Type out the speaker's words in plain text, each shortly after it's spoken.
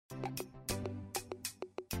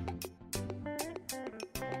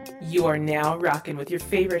You are now rocking with your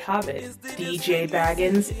favorite hobbit, DJ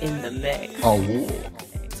Baggins in the mix. Oh,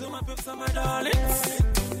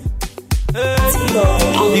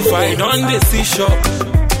 if I done the see shop,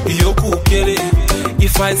 you cook it.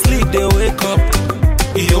 If I sleep, they wake up,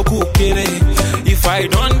 you cook it. If I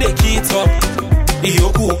done the keep up, you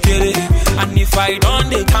cook it. And if I done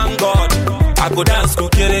the thank God, I go dance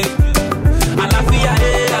cook it. Alafia,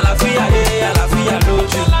 alafia, alafia,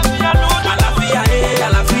 loju. Alafia,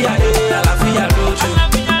 alafia, alafia, loju.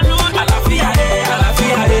 Alafia,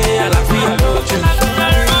 alafia, alafia, loju.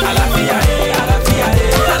 Alafia, alafia,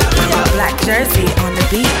 alafia. Black Jersey on the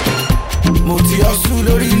beat. Moti osu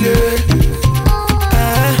lorile,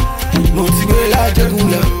 moti gbe lajegun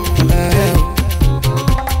lo.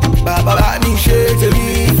 Baba bá mi ṣe tèmi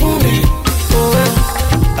fún mi.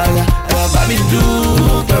 Aya baba mi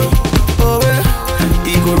dúpẹ́.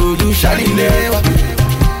 Ìkòròdú ṣàlìlé wa.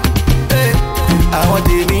 Àwọn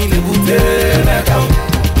tèmi lè bùté mẹ́ta.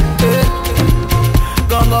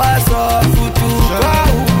 Gọ́ngọ́ aṣọ fùtù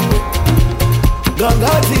wáhù.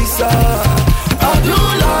 Gọ́ngọ́ ti sọ ọdún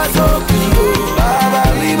lọ sókè o. Bàbá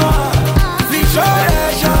mi mọ̀ fi ṣọ́rẹ́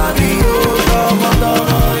ṣọ́ mi o.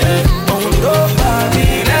 Tọmọtọmọ yẹn òun ló bá mi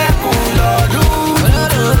lẹ́kùn lọ́dún.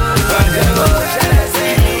 Bàjẹ́ ló ṣẹlẹ̀ sí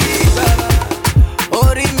ìgbà.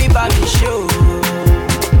 Orí mi bá mi ṣe o.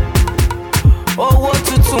 Owó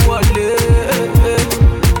tuntun wọlé,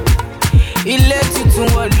 ilé tuntun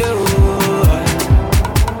wọlé o.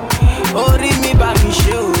 Orí mi bá mi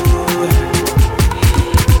ṣe o.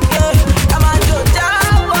 A máa jò já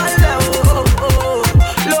wọlé o.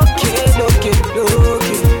 Lókè lókè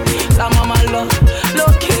lókè la máa máa lọ.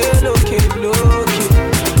 Lókè lókè lókè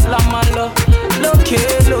la máa lọ. Lókè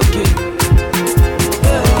lókè.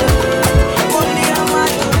 Mo ní a máa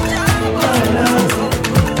jò já wọlé o.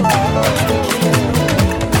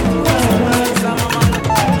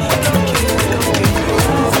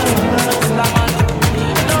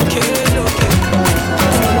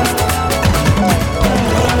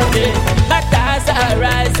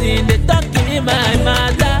 Rising, they talking my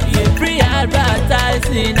mother. Free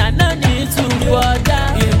advertising, I no need to bother.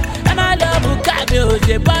 And I love Bukabi,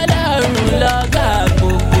 Oje Bala, Ruloga,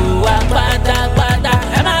 Buku, Pata, Pata.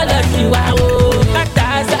 And I love you,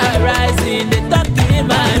 Cactus are rising, they talking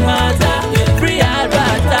my mother. Free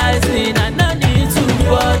advertising, I no need to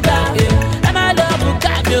bother. And I love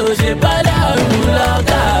Bukabi, Oje Bala,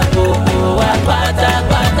 Ruloga, Buku, Pata,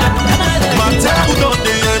 Pata. My table don't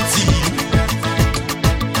be empty.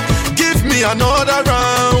 Another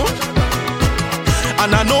round,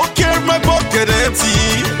 and I don't care my pocket empty.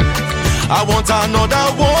 I want another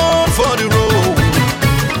one for the road.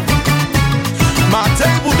 My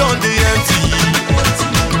table done the empty.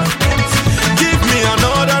 Give me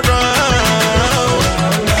another round,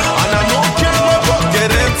 and I don't care my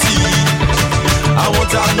pocket empty. I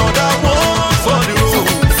want another one for the road.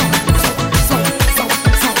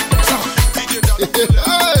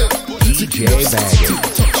 DJ Baggins.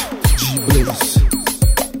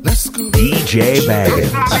 Let's go. DJ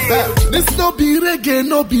Baggins. This no be reggae,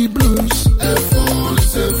 no be blues. A fool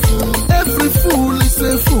is a fool. Every fool is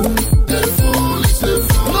a fool. A fool is a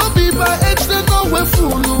fool. No be by age, they know we're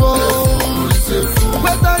fool. Oh. A fool is a fool.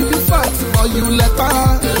 Whether you fight or you let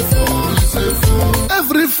out. A fool is a fool.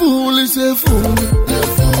 Every fool is a fool. A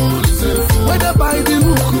fool is a fool. Whether by the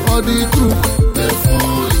hook or the crook. A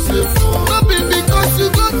fool is a fool. No be because you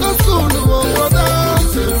go to school. Oh, brother.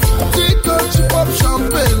 Pop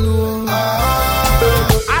champagne.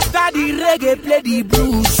 After the reggae, play the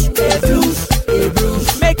blues. The blues, the blues.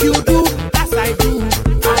 Make you do, that's I do.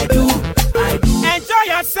 I do, I do. Enjoy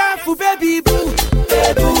yourself, baby boo.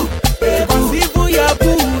 Hey boo, hey boo. Cause even your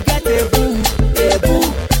boo, get a boo. Hey boo,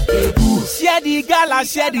 hey boo. Share the gala,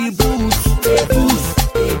 share the booze. Hey booze,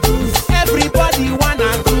 hey booze. Everybody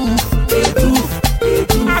wanna groove. Hey groove, hey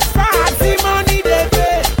groove. As far as the money they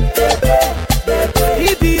pay, they pay, they pay.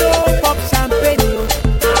 EBO, pop champagne.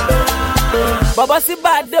 Baba si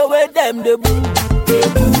bad the way them the boo. They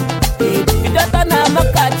boo, they boo. You don't know I'm a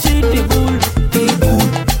catchy the bull. They boo,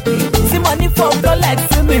 they boo. See money for flow like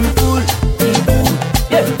swimming pool. They boo,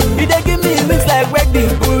 yeah. You they give me wings like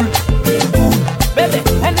wedding pool. They boo, baby.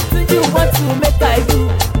 Anything you want to make I do.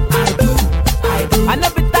 I do, I do. I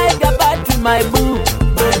never tiger bad to my boo.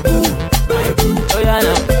 My boo, my boo. Oh yeah,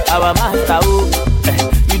 now our master oh.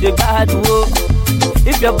 You the bad oh.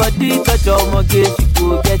 If your body touch your mortgage, you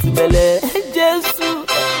go get belly. Jesus.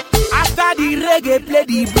 After the reggae, play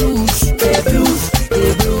the blues. The blues,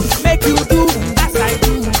 the blues. Make you do, that's I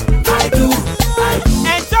do. I do, I do.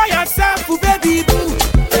 Enjoy yourself, baby boo.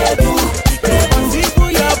 Hey boo, hey boo. See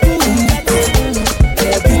your boo.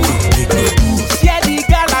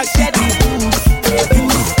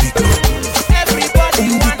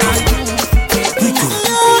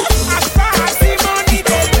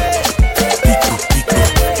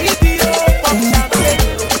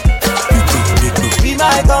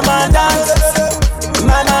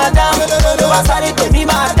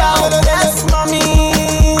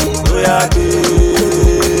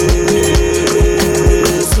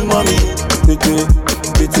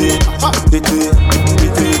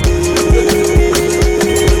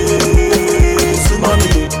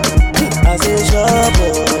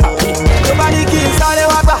 Nobody can sáré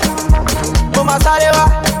wá gbà, mo máa sáré wá.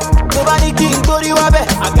 Nobody can gbórí wá bẹ̀,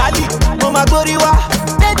 àgálì, mo máa gbórí wá.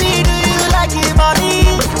 Baby, do you like the money?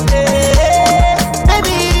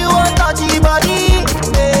 Baby, you want touch the body?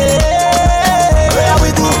 Where we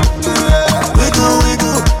do?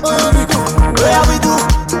 Where we do?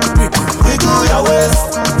 We do your waist.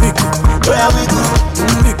 Where we do?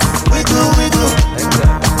 We do.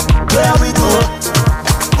 Where we do?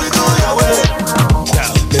 We do your waist.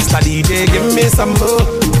 Mr. DJ, give me some more.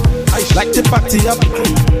 I like to party up.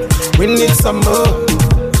 We need some more.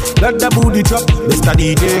 Let the booty drop. Mr.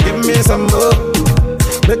 DJ, give me some more.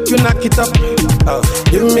 Make you knock it up.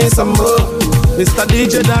 Give me some more. Mr.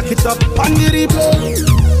 DJ, knock it up. On the replay.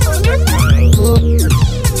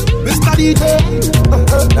 Mr. DJ,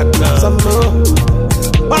 some more.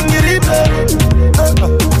 On the replay.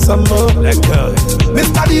 Some more.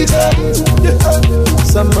 Mr. DJ,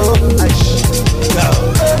 some more.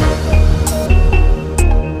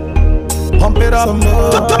 Pump it up, some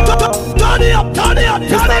more. Turn it up.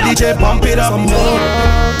 Mr. DJ, pump it up, some more.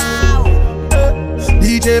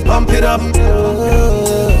 DJ, pump it up.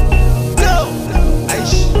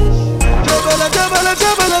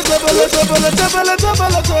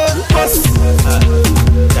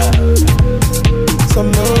 Some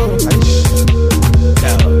more.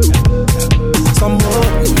 Some more.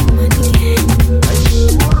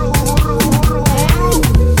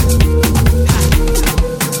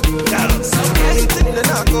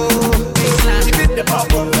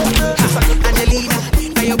 Angelina,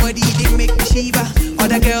 now your body did make me shiver.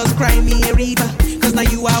 Other girls cry me a river. Cause now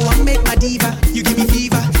you are one make my diva. You give me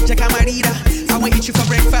fever, check out my reader. I want eat you for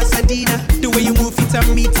breakfast and dinner. The way you move it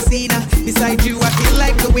on me to Cena. Beside you I feel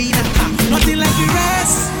like a winner. Nothing like the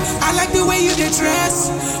rest. I like the way you get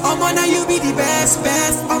dressed. Now you be the best.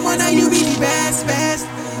 Now you be the best.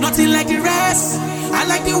 Nothing like the rest. I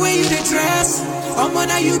like the way you get dressed.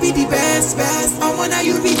 Now you be the best. Now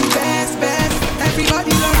you be the best.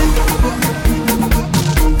 Everybody love it.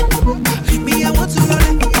 Me, I want to love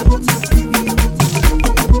it.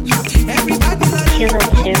 Everybody love it. Killer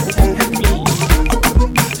tunes on the beat.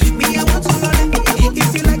 Me, I want to love it. If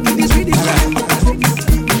you like it, it's really good.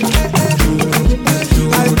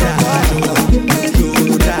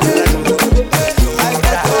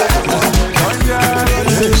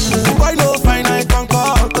 Boy, no fine, I conquer.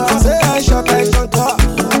 Say I shot, I conquer.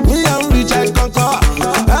 Me, I'm rich, I conquer.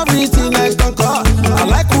 Everything I conquer. I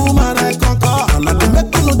like woman, I conquer. And I dey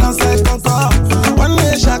make people dance, I conquer. One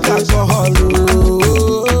day, shack alcohol.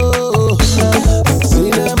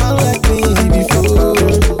 Seen a man like me before.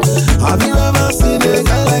 Have you ever seen a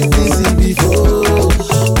guy like this before?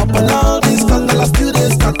 Up and all this conga, still they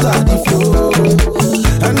scatter the floor.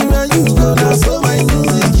 Anywhere you go, that's so my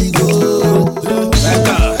music you go.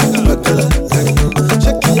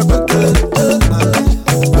 Shaking your buckle,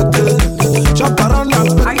 jump around and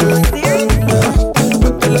buckle. Are you serious?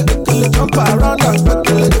 Jump around and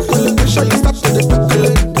buckle. Make sure you stop to the buckle.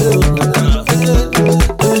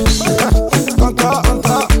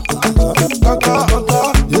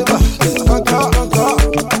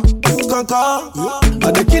 Conquer,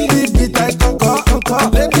 I dey kill the beat, I conquer.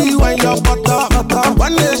 Baby, when you're butter,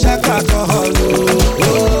 one day shake alcohol.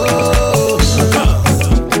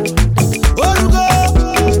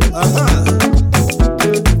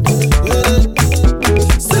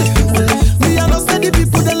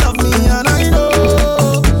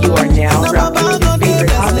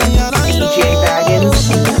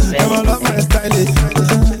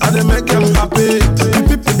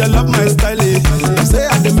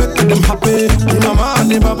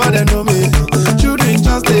 Baba, they know me. Children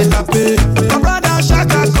just stay happy. My brother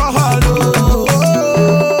shake alcohol.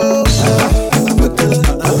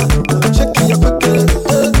 Shake your buckle.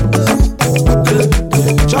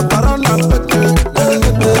 Jump around and buckle.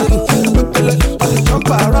 Jump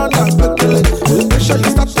around and buckle. Make sure you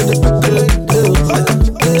stop to the buckle.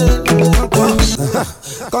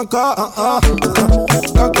 Conquer,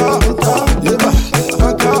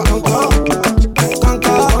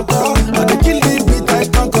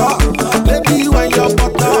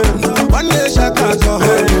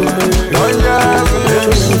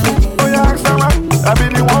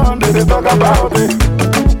 about it.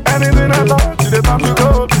 Anything I thought, you the to go.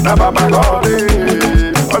 Now, Baba got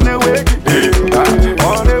it. On the way,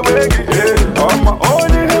 on the way, on my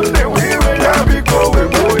own, in the way, we have to go, we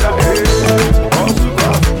go, yeah.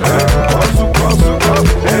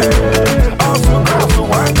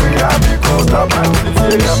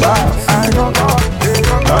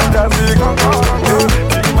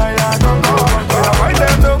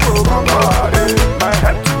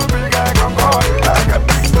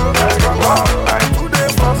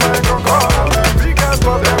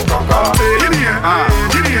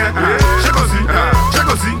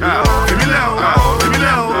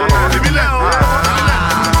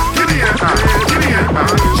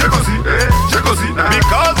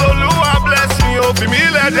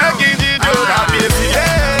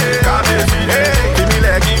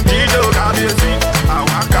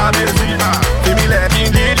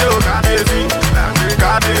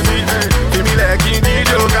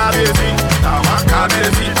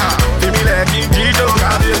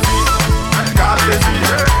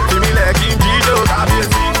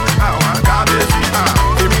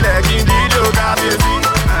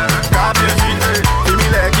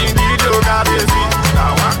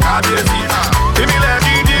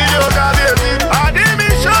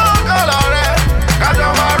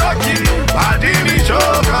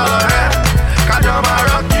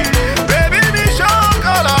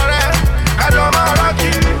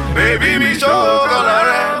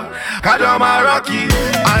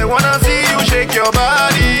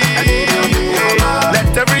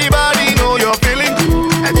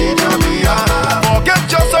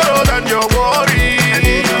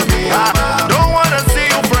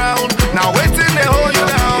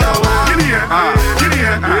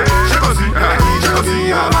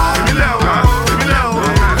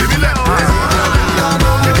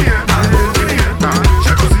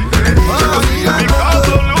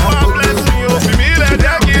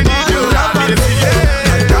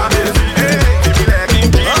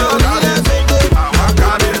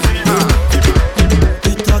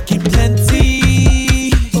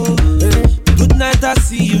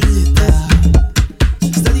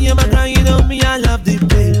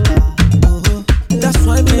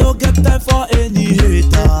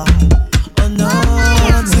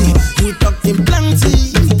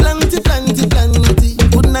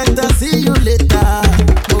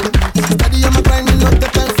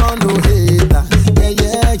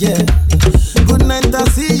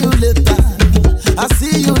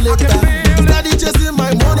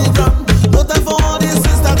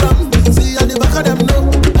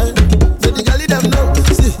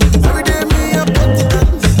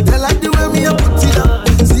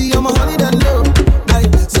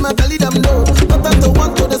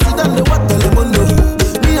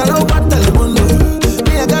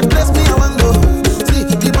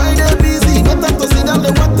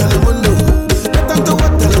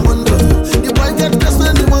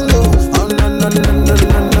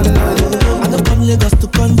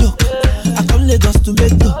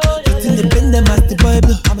 tomato. It's in the pen, them as the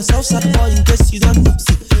Bible. I'm a Southside boy in case you don't know.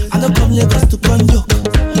 See, I don't come Lagos to conjo.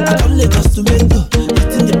 I come Lagos to tomato.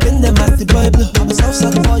 It's in the pen, them as the Bible. I'm a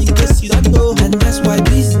Southside boy in case you don't know. And that's why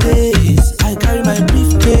these days I carry my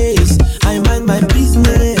briefcase. I mind my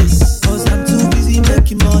business, cause I'm too busy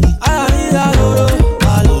making money.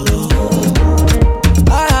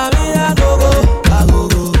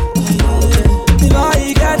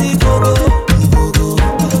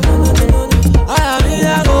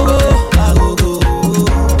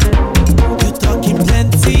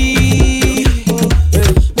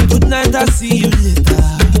 See you later.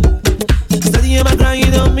 Studying my grind,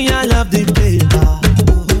 you know me, I love the paper.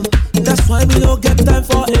 That's why we don't get time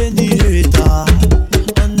for any hater. Oh,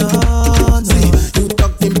 no, no. See, you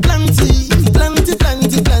talking plenty.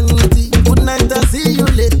 Good night, I'll see you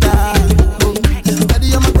later.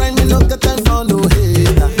 Studying my grind, you don't get time for no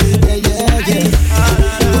hater. Yeah.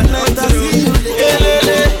 Good night, I'll see you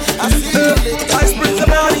later. I'll see you later. I spring some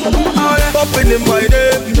money, popping in my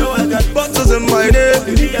name. You know I got bottles in my name.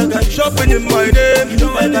 I got shopping in my name. You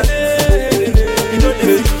know I got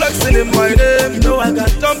flexing in my name. You know I got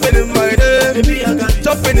jumping in my name. Maybe I got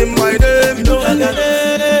jumping in my name. You know I got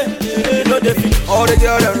all the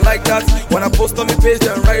girls them like that. When I post on my page,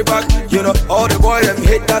 them right back. You know, all the boys them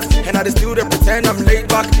hate that. And I still them pretend I'm laid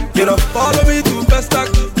back. You know, follow me to best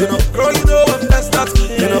act. You know, girl, you know I'm best at.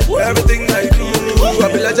 You know, everything I do,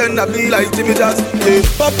 I be legend, I be like Jimmy Jazz. Hey,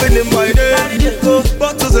 popping in my name,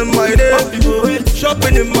 bottles in my name,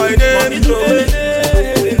 shopping in my name,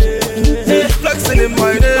 hey, flexing in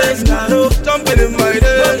my name, jumping in my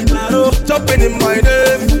name, jumping in my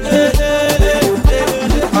name.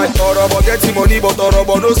 I thought about getting money, but thought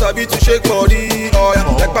about no sabi to shake body. Oh yeah,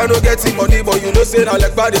 like I no getting money, but you know say now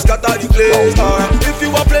like body scatter the place. If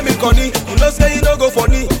you want play me conny, you know say you no go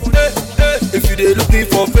funny. If you dey look me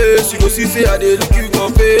for face, you go see say I dey look you for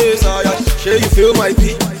face. Yeah, sure you feel my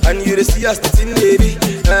beat, and you dey see us the thing, baby.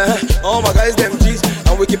 All my guys them G's,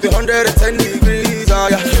 and we keep it 110 degrees.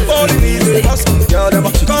 Yeah, all the need us, girl them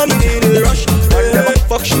coming in a rush, and them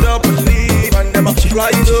fuck shit up and leave, and them fly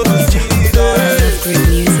overseas. Great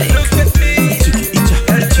music. Look at me,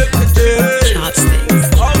 Chopsticks.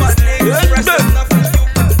 all my niggas pressing nothing.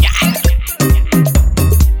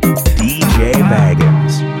 DJ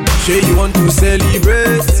Baggins. Sure you want to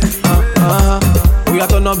celebrate? We are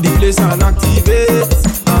turn up the place and activate.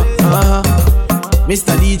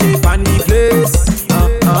 Mr. DJ pan the place.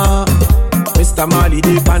 Mr. Mali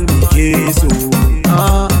dey pan the case.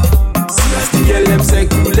 See us the girl them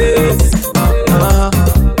circulate.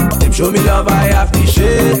 Them show me love, I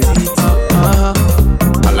appreciate it.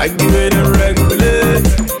 I like the way them regulate.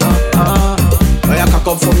 Oh, you cock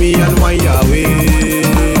up for me and wind your way.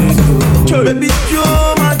 Baby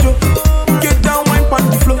Joe, my Joe, get down, wine on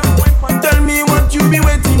the floor. Tell me what you be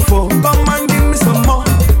waiting for. Come and give me some more.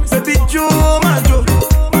 Baby Joe, my Joe,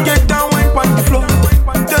 get down, wine on the floor.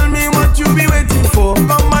 Tell me what you be waiting for.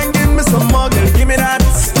 Come and give me some more, girl. Give me that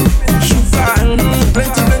sugar,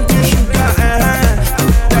 plenty sugar,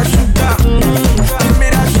 that sugar, give me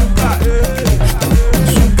that sugar,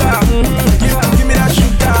 sugar, give me that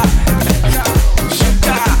sugar,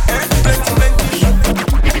 plenty sugar.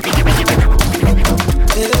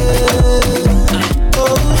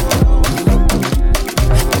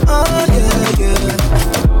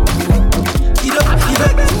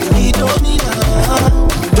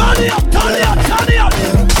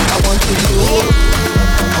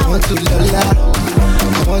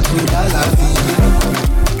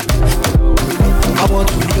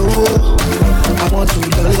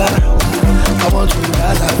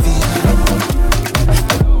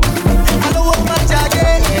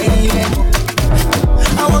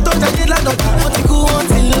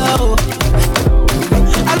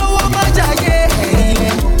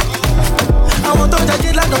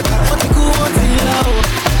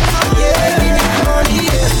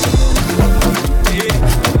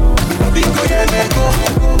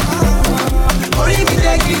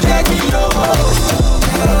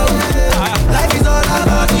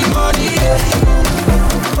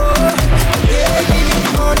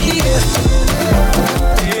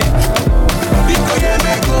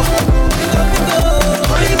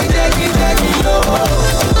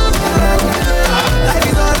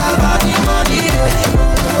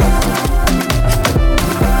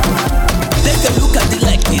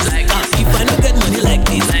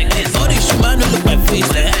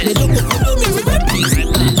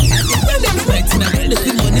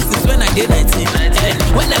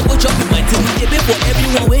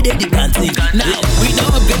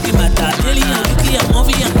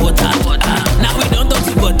 Now we don't talk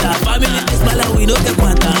to butter. Family is smile and we don't get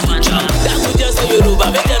quanta. That we just say you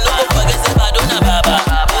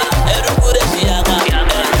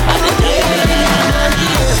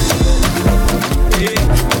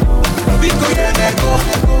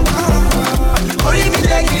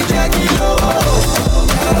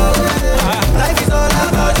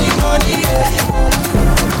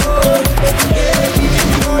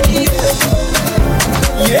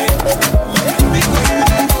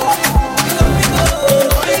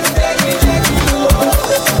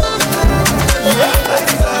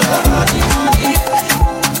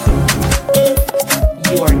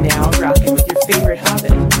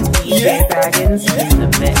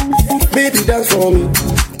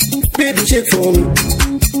shake for me.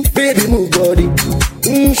 Baby, move body.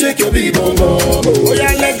 Shake your big bum bum. Oh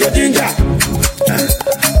yeah, let's go ginger.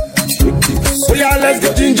 Oh yeah, let's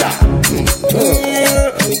go ginger.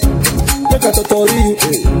 Look at Totori you.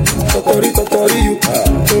 Totori you.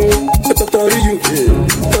 Totori you.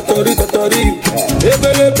 Hey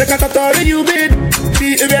baby, look at Totori you, babe.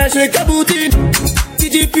 Baby, shake your booty.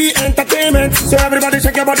 TGP Entertainment. So everybody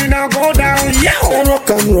shake your body now, go down. Yeah. Rock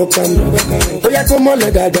 'em. Oh yeah, come on,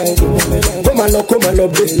 let that down. Come on,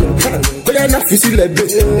 baby. Oh yeah, not fizzy, let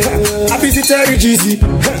baby. I busy Terry Jeezy.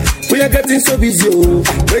 We are getting so busy, oh.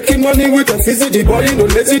 Making money with a fizzy, the body no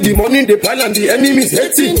lazy, the money they pile and the enemies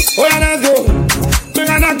hating. Oh yeah, let's go. We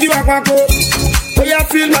are not give a quacko. Oh yeah,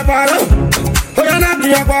 feel my power. Oh yeah, not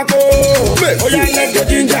give a quacko. Oh yeah, let's go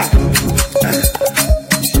ginger.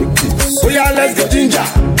 Oh yeah, let's go ginger.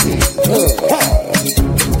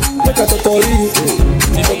 Look at Totori you.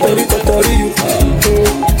 Totori you.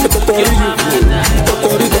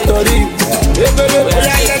 Hey baby, oh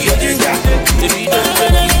yeah, let's go ginger.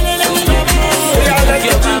 Don't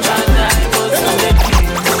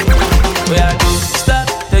stop,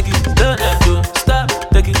 take it slow now, don't stop,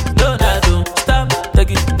 take it slow now, don't stop,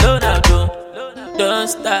 take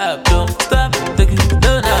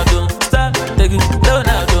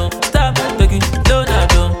it slow now,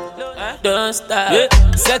 don't stop. Yeah.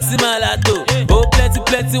 Sexy malato, oh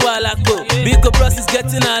plenty walato. Big bros is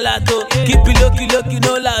getting a lato. Keep it lucky,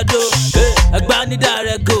 no lado. Hey, Agbani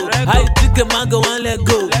direct go. How you pick a mango and let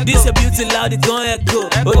go? This a beauty loud, it gon' echo.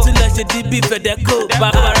 Oh, to let your DB Fedeco.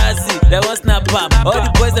 Paparazzi, they want snap pam. All the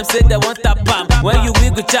boys them say they want tap pam. When you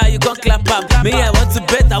wiggle child, you gon' clap pam. Me, I want to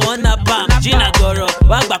bet, I want nap pam. Gina Goro,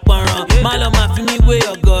 wag back panron. Malo ma fi me way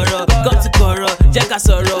or Goro. Come to Goro, Jacka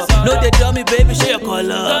Soro. No, they tell me, baby, show your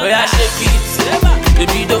color. Oh, yeah, shake it.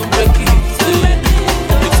 Baby, don't break it.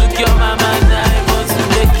 You took your mama and I want to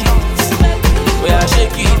make it. Oh, yeah,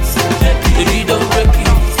 shake it. Baby, don't break it.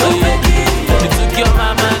 You took your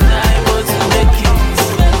mama and I want to make it.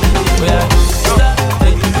 Oh, yeah, stop,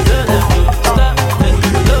 take it, don't stop, take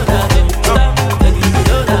it, don't stop, take it,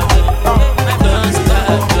 don't stop, take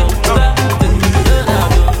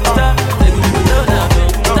it, don't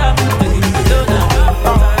stop, take it, don't stop.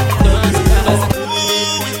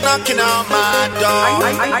 Knocking on my door.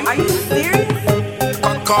 Are you serious?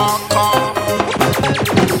 Call.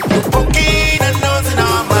 You're poking and nosing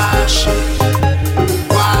on my shit.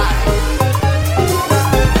 Why?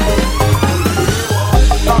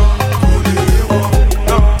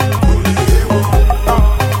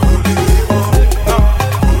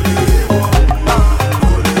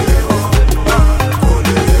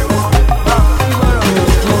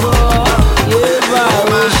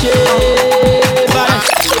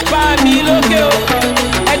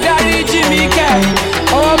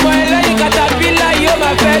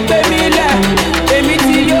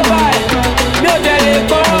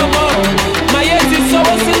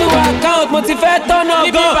 Ti fẹ́ tọ́nà gan.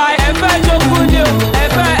 Níbi ìbá ẹ̀fẹ́ jókòó ni o,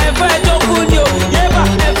 ẹ̀fẹ́ jókòó ni o, yébà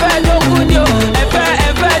ẹ̀fẹ́ jókòó ni o,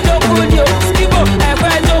 ẹ̀fẹ́ jókòó ni o, skibo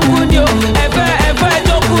ẹ̀fẹ́ jókòó ni o, ẹ̀fẹ́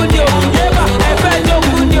jókòó ni o, yébà ẹ̀fẹ́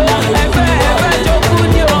jókòó ni o, ẹ̀fẹ́ jókòó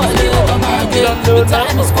ni o. The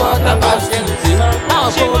time is quarter past 10. Now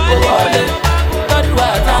go wọlé, lọ́dún wa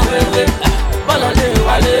táwọn ewé, bọ́lá lè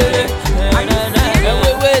wà lérè.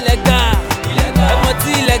 Ẹ̀wẹ̀wẹ̀ lẹ́gà,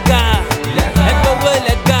 ẹ̀mọ́tì lẹ́gà, ẹ̀gbọ́wẹ̀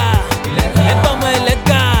lẹ́gà.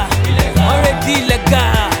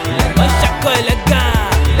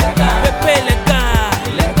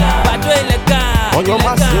 On your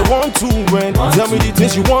mask, you want to win. Tell me the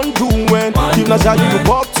things you want to win. If not shy, you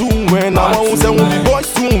pop to win. I won't say we be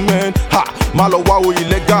boys to men. Ha, malo wa o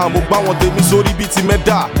illegal. Mo ba won temi sórí bí ti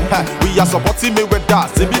meda. We are supporting me with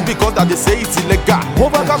that. Simply because that they say it's illegal.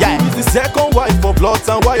 Yeah, is the second wife of Lord,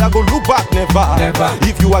 and why I go look back never.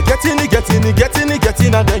 If you are getting it, and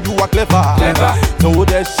then you are clever. No,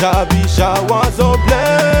 there shall be showers of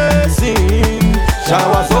blessing.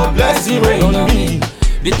 Showers of blessing rain on me.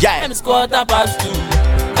 The time is quarter past 2.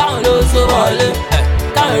 Káwọn ló so wọlé,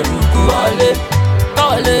 káwọn eruku wọlé,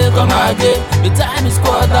 káwọn lè kọ́ máa gé. The time is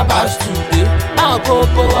quarter past 2. Káwọn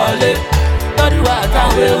pópó wọlé, lọ́dún wa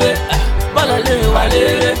táwọn ewé, bọ́lá lè wà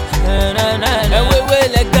lérè. Ẹ̀wẹ̀wẹ̀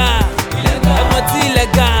lẹ́gà, ẹ̀mọ́tì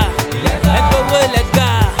lẹ́gà, ẹ̀gbọ́wẹ̀ lẹ́gà,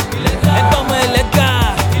 ẹ̀gbọ́mọ lẹ́gà,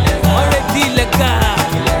 ọ̀rẹ́dì lẹ́gà,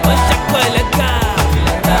 ọ̀ṣàkọ̀ lẹ́gà,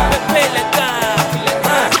 pẹ̀pẹ̀ lẹ́gà.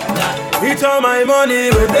 Eat all my money,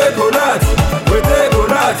 we take a lot.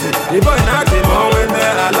 The boy not the more when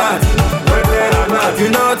they're alert.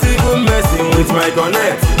 You're not even messing with my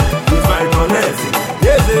connect.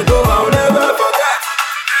 Years ago, I'll never forget.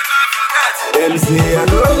 Them say I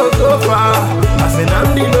don't go far. I say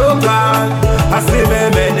I'm the local. I say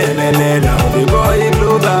me, now the boy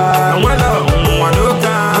global. And when I look,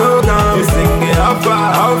 you sing it how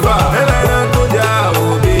far, and I don't go down,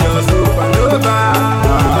 will be your supernova.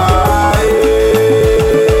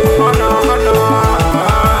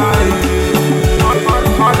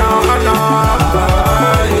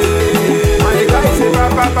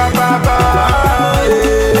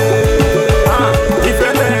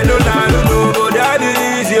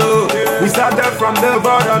 From the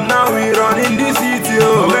bottom, now we run in the city,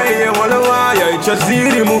 oh. May you wanna why I just see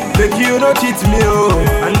the move, make you not cheat me, oh.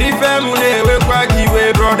 And the family we quack you,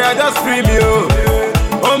 brother, just free me, oh.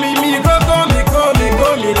 Oh, me, go,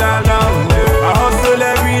 la, la, oh. I hustle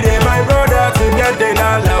every day, my brother, to get the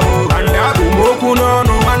la, la, oh. And I go moku no,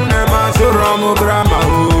 one never so ramo grandma,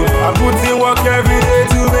 oh. I put in work every day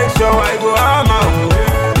to make sure I go ama,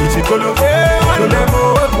 oh. Uchikolo, I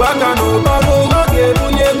never work back and over, okay,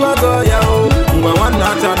 bunye, go, ya, oh.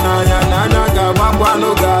 Nana gaba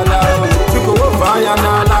no gala Chuko fire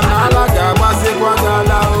nala gaba se kwa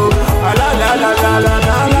gala la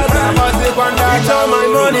gaba se kwa gala. Show my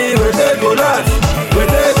money we take go nuts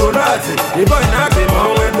The boy not be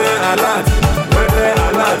more we pay a lot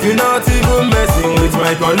You not even messing with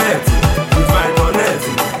my connect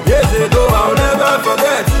Years ago I'll never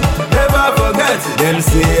forget Them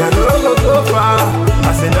say I don't go far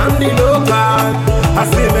I say I'm the local I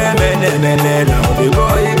say me, now the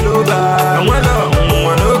boy global. And when I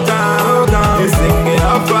look, you sing it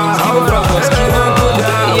how far.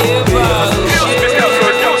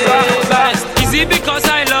 Is it because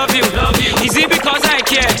I love you? Is it because I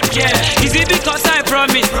care? Is it because I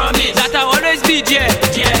promise that I'll always be there?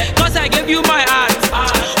 Cause I gave you my heart.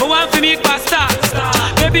 Oh, one for me, pasta.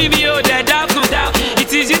 Baby, me, oh, the dark.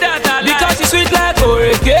 It is you that I like. Because you sweet like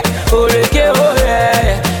oreke, oh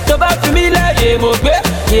yeah. Toba for me like yeah, oh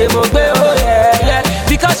yeah.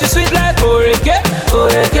 Because you sweet like oreke, oh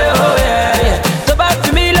yeah. Toba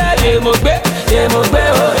for me like yeah, oh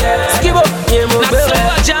yeah. Skibo, now so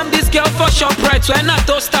I jam this girl for ShopRite. When I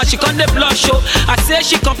toast her, she come the blush show. I say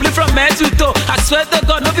she complete from head to toe. I swear to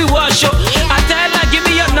God, no be wash show. I tell her, give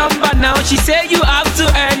me your number now. She say you have to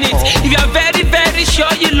earn it. If you're very, very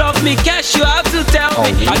sure you love me, cash you have to tell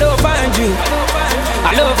me. I don't find you,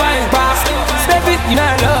 I don't find past. Baby, you know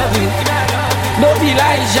I love you. No be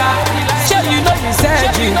Elijah. Sure you know you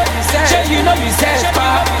said you. Sure you know you said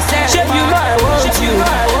pop. Sure you know I want you.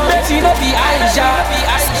 Baby, you know be Aisha.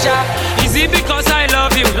 Is it because I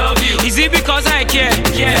love you? Is it because I care?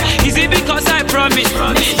 Is it because I promise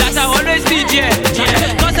that I'll always be there?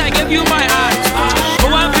 Cause I gave you my heart. Oh,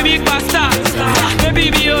 one for me pasta.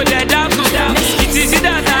 Baby, me oh the dark. It is it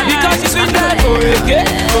that I because you sweet like oreke,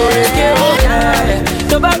 oh yeah.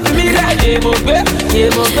 Don't back to me like yeah,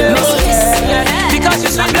 because you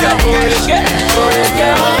sweet like oreke, oh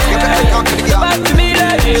yeah. Don't back to me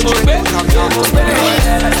like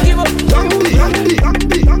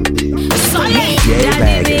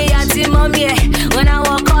Daddy, mommy, when I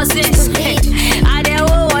walk cousins, I don't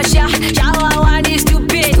wash ya, shower one is too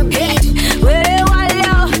big. Where they want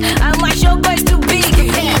love, and my show is too big.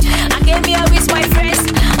 I came here with my friends,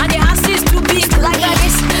 and the house is too big. Like a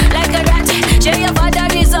this, like a that. Say your father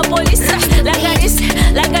is a police. Like a this,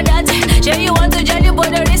 like a that. Say you want to join the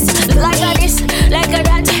border is. Like a this, like a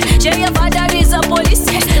that. Say your father is a police.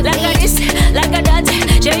 Like a this, like a that.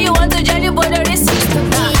 Say you want to join the border is.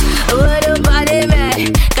 What about it,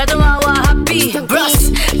 man? Cause I'm happy. Bros,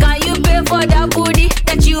 can you pay for that booty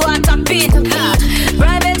that you are tapping?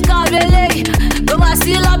 Private car, really? Come on,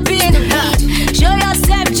 still up in. Show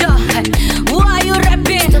yourself, Joe. Who are you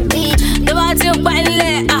rapping? Come on, to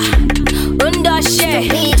Bale. Under share.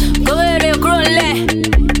 Go ahead and grow le.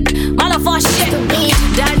 All of us shit.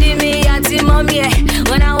 Daddy, me, auntie, mommy.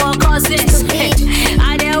 When I walk cousins,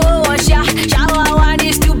 I don't wash ya. Shower one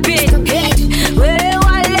is too big. Where they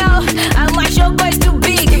want love, and my show is too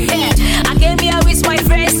big. I came here with my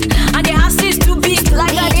friends, and the house is too big.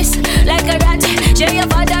 Like a this, like a that. Say your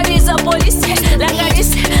father is a police. Like a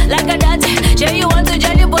this, like a that. Say you want to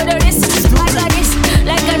join the border is. Like a this,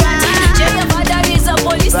 like a that. Say your father is a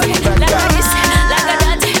police. Like a this, like a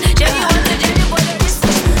that. Say you want to join the border is.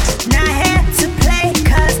 Not here to play,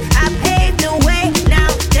 cause I paved the way. Now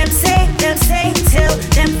them say till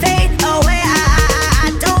them fade away.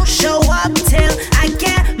 I don't show up till I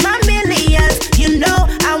get my millions. You know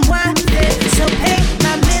I'm worth it, so pay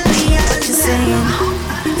my millions. Just saying,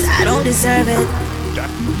 I don't deserve it.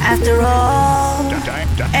 After all,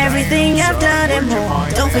 everything I've done and more,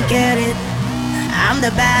 don't forget it. I'm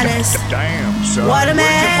the baddest. What a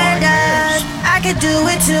man does, I could do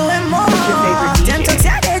it too and more. Them talks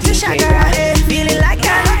I did to shakara. feeling like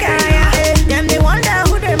I them they wonder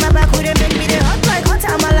who they my back, who they make me the hot like hot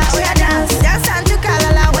amala. Oh yeah, dance and to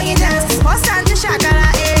kalala when you dance, horse and to shakara.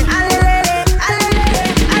 Alele, alele,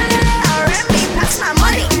 alele. R&B, pass my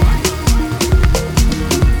money.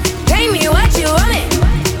 Pay me what you want it.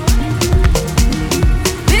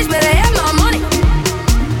 Bitch better have my money.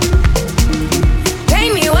 Pay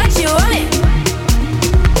me what you want it.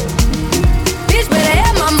 Bitch better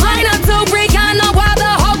have my money. I'm too freak, I know why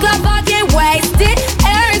the whole club fucking wasted.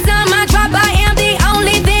 Every time I drop, I am the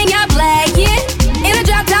only thing I play. Yeah. In a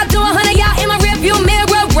drop top to 100, y'all in my rearview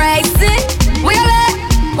mirror racing. Where y'all at?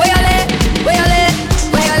 Where y'all at? Where y'all at?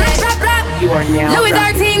 Where y'all at? Drop, drop. You are now Louis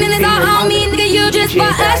 13 and it's all on me, nigga. You just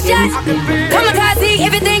bought a shot. Come on, Kazi,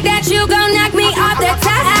 if you think that you gon' knock me off the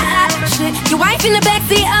top. Shit, your wife in the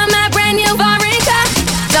backseat of my brand new foreign car.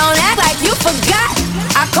 Don't act like you forgot.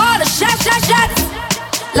 I called a shot.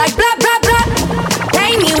 Like blah, blah, blah.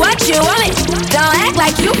 Pay me what you want it. Don't act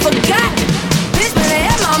like you forgot. Bitch, better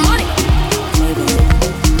have my money.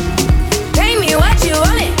 Pay me what you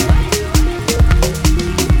want it.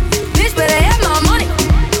 Bitch, better have my money.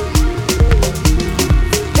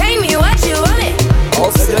 Pay me what you want it.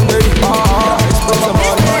 Legendary,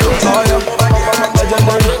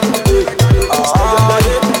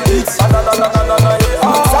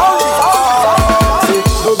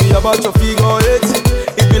 don't be about your figure eight.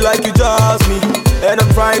 It be like you jazz me, and I'm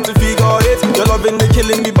trying to figure it. Your loving is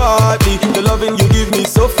killing me badly. The loving you give me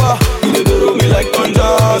so far, you do me like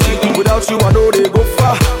Tonjazi. Without you, I know they go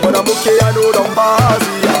far, but I'm okay. I know them bars.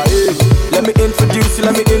 Let me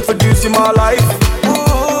introduce you my life.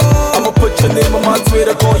 I'ma put your name on my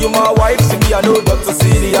Twitter, call you my wife. See me, I know Dr.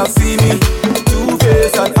 City and see me.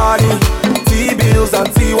 Two-Face and Annie, T-Bills and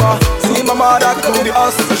Tiwa. See my mother could be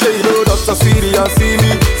us. I show you know Dr. City and see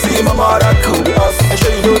me. See my mother could be us. I show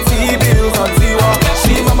you know T-Bills and Tiwa.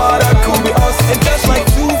 See my mother could be us. And just like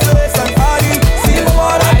Two-Face and Annie, see my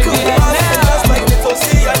mother could be us. And just like Little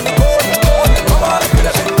C and Nicole, my mother could be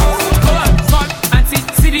us. Come on, small, auntie,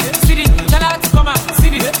 city, dollar, come on,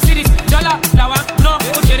 city, dollar, lawa, no,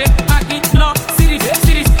 ojere, aki, no, city,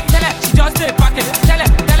 tell her, she just dey pack it, tell her,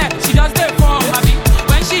 she just dey for me.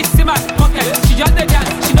 When she see my pocket, she just dey dance,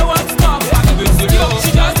 she no want stop, yo,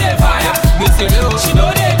 she just dey fire, she no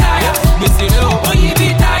dey tire, oh you be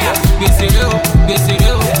tired, she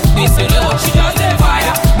just dey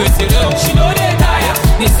fire, she no dey tire,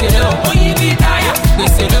 oh you be tired,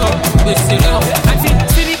 auntie,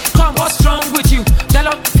 city, come, what's wrong with you? Tell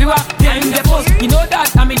her, feel her, then the post, you know that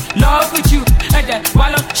I'm in love with you. And then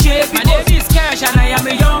while I'm shape, my name is Cash and I am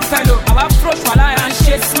a young fellow. I approach while I am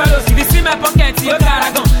shake smells. If you see my pocket, you're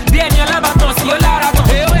Laragon. Be any other baton, you're Laragon.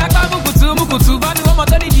 Hey, we are Mukutu, but you want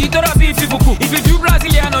to do it. If you do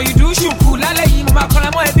Brazilian or you do Shuku, Lale, my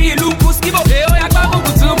Colamo, be Lucas, Kibo. Hey, we are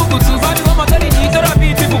Mukutu, but you want to do it.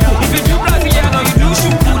 If you do Brazilian or you do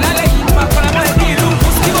Shuku, Lale, my Colamo, be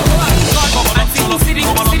Lucas, Kibo.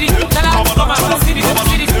 City, tell her, come on, city,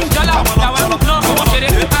 dollar, lawa, no, ojere,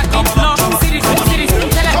 aki, no, city,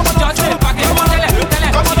 tell her, she just dey pack it, tell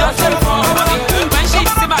her, she just dey for me. When she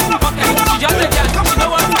see my pocket, she just dey dance, she no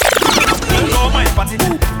want. Don't go my party,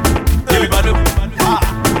 give me badu.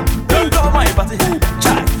 Don't go my party,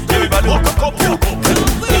 chat, give me badu.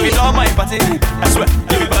 If you know my party, I swear,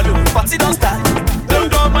 give me badu. Party don't start. Don't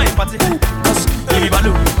go my party, cause give me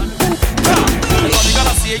badu.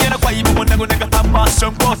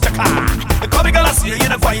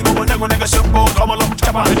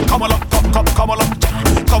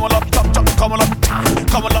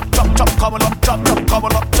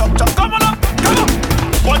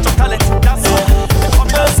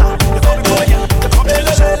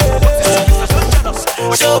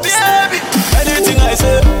 So baby, anything I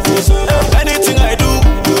say, anything I do,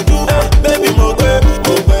 baby, more baby,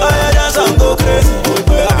 I dance and go crazy.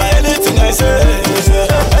 Anything I say,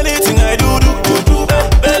 anything I do,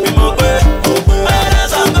 baby, more baby, I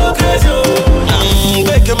dance and go crazy.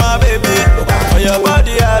 Take my baby, for your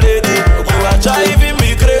body already. You are driving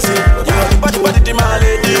me crazy. You are the body, my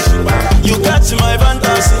lady. You catch my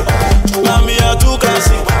fantasy. Now me are too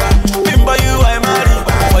classy. Bimba you I marry.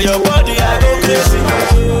 For your body I go crazy.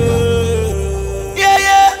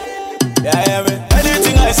 Yeah, man.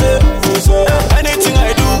 Anything I say, anything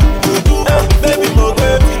I do, baby, more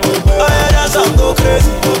baby. I dance and go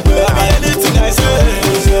crazy. Baby, anything I say,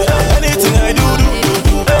 anything I do,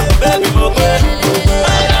 baby, more baby.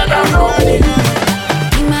 I dance and go crazy.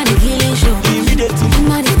 Imani killing show,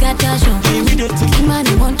 Imani scatter show,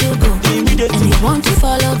 Imani want to go, and they want to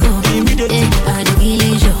follow go. I the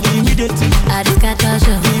killing show, I the scatter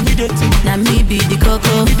show. Now me be the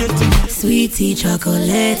cocoa, sweetie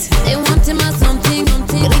chocolate. They want him or something,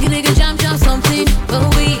 nigga jump. girl something,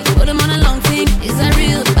 but we put him on a long thing. Is that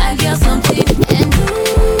real? Bad girl something. And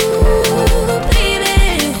ooh,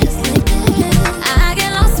 baby, I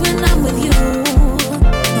get lost when I'm with you.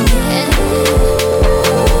 And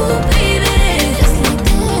ooh, baby,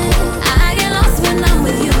 I get lost when I'm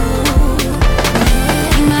with you.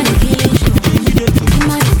 Imani killing show,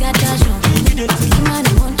 Imani got that show,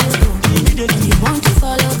 Imani want to go, and you want to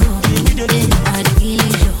follow go. Imani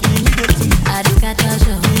killing show, I just got that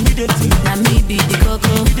show. Now me be the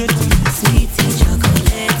cocoa, sweetie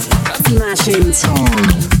chocolate. Smashing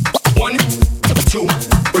time. 1, 2,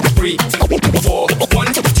 3, 4.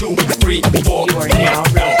 1, 2, 3, 4. You are now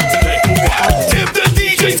rocking. If the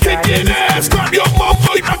DJ's kicking ass, grab your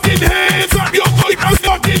motherfucking hands, grab your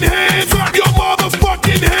motherfucking hands, grab your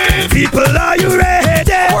motherfucking hands. People, are you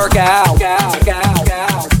ready? Work out.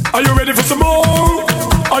 Are you ready for some more?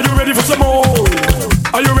 Are you ready for some more?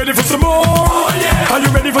 Are you ready for some more? Are you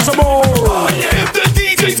ready for some more? If the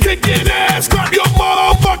DJ's kicking ass, grab your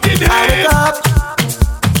motherfucking I wake hands. up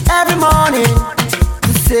every morning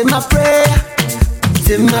to say my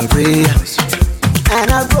prayers,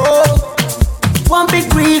 and I roll one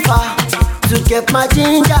big reefer to get my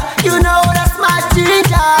ginger. You know that's my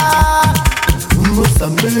ginger.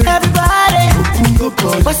 Everybody,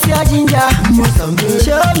 what's your ginger?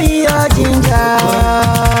 Show me your ginger.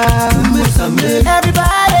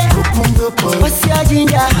 Everybody, what's your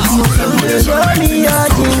ginger? Show me your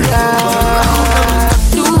ginger.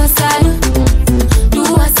 Do a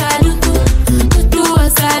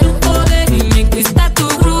salute, oh baby, make me start to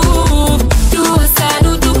groove. Do a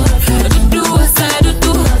salute,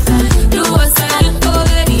 oh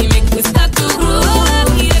baby, make me start to groove.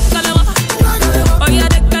 Oh yeah,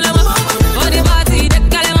 de calama, oh the body de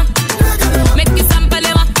calama, make it sample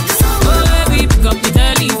ma. Oh baby, pick up the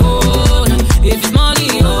telephone, if it's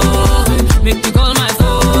money, oh, make me call my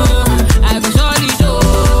phone, I will surely show.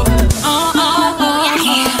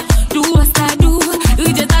 Do what I do,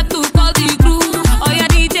 we just have to call the crew. Oh yeah,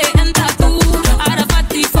 DJ and tattoo, I the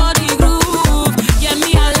party for the groove. Yeah,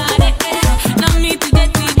 me a lot, now me to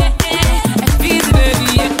get busy baby,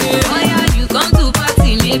 yeah. Oh yeah, you come to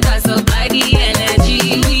party, make us supply the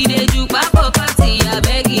energy. We dey do back for party, I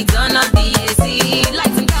beg you turn up the AC.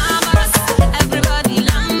 Lights and cameras, everybody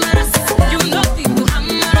glamorous. You know people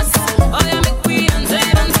hammer us. Oh yeah, make we dance.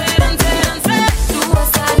 Do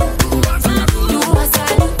what I do,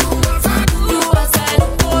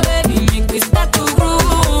 oh baby, make me start to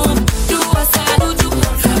groove. Do what I do,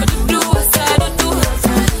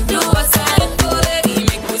 oh baby,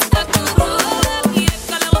 make me start to groove.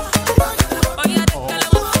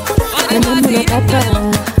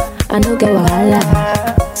 I no get wahala.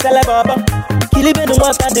 Sell baba, kill it better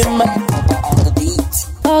what I demand.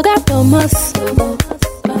 Oh God, Thomas.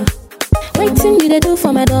 Waiting you they do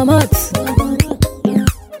for my donuts.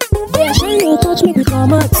 Yeah, sure you touch me with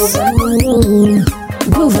donuts.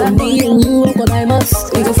 Groove on me and you walk what I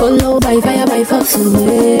must. We go follow by fire by force.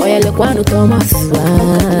 Oh yeah, look one to Thomas.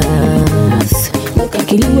 Look I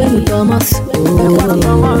kill you when you Thomas.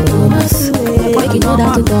 Thomas. Make you know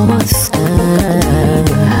that to Thomas.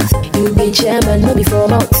 You be chairman, no be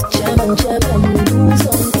from out. Chairman, do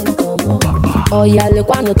something come up. Oh yeah, look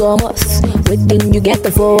one to Thomas. Waiting you get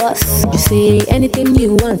the for us. You say anything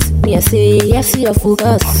you want. Me I say yes, your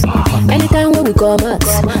focus. Anytime when we come out,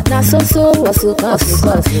 now so what's so cost?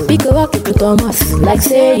 Pick a walk to Thomas. Like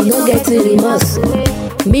say you don't get to remorse.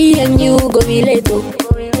 Me and you go be late.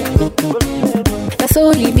 That's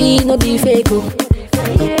all you be, no be fake.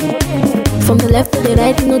 From the left to the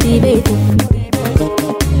right, no debate.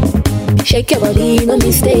 Shake your body, no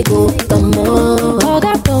mistake. Come on, oh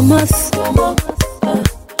God, Thomas.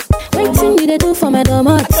 Waiting you they do for my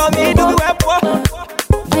donuts.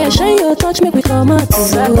 Yeah, shine your touch, make we come out.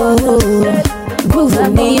 Groove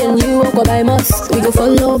on me and you walk by must. We go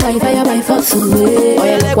follow by fire by force. Oh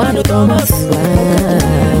yeah, like one to Thomas.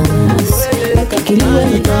 Like a kilo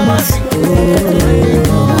when we Thomas.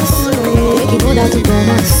 Make you know that to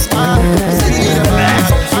Thomas.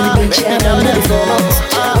 You be chairman, no be for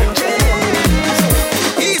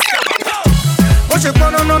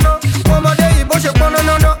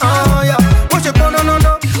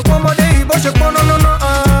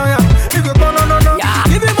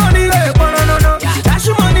Give me money, dash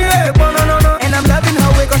your money, and I'm loving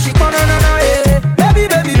her way 'cause she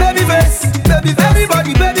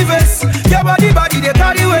baby, baby face, your body, they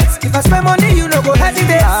carry weight. If I spend money, you no go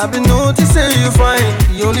hesitate. I've been noticing you fine,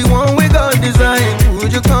 the only one with God design.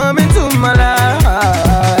 Would you come into my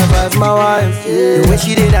life as my wife? times. The way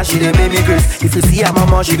she did that, she did make me grace. If you see her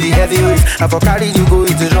mama, she be heavyweight. I for carry you go,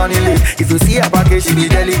 it is running late. If you see her package, she be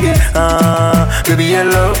delicate. Baby in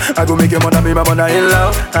love, I go make your mother be my mother in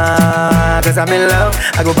love. Cause I'm in love,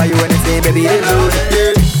 I go buy you anything, baby in love.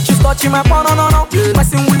 Yeah. She's touching my no,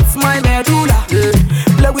 messing with my medulla.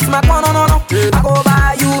 Play with my no, I go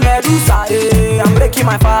buy you Medusa. I'm breaking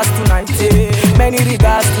my fast tonight. Many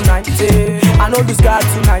regards tonight. I know this guy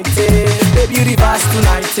tonight. Baby reverse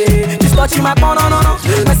tonight. She's touching my no,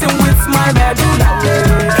 messing with my medulla.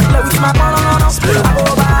 Play with my no, I go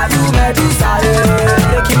buy you Medusa.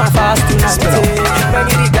 Breaking my fast tonight.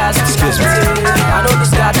 Many regards tonight. I know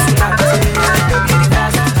this guy tonight. Baby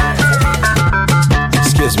reverse tonight.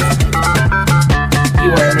 Excuse me. You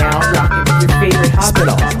are now rocking with your favorite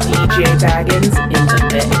hospital, DJ Baggins in the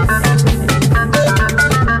mix.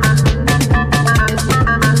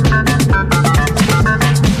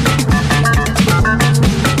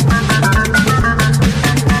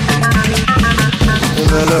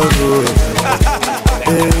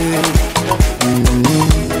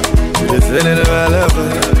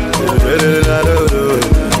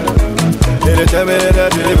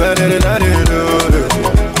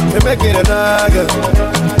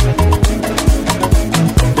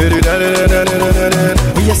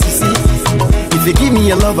 Yes, you see, if you give me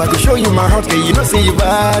your love, I can show you my heart. Cause you know say you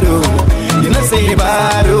bad, oh. You know say you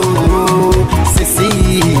bad, oh.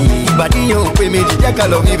 See, but you pay me to take a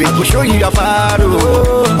love, baby. I can show you your far,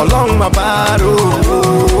 oh. Along my bar,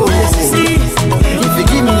 oh. Yes, you see, if you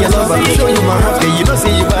give me your love, I can show you my heart. Cause you know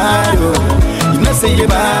say you bad, oh. You know say you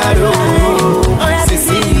bad, oh.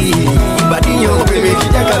 See, but you pay me to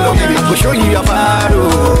take a love, baby. I can show you your far,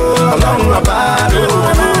 oh. Along my bar,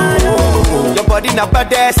 oh. Your body na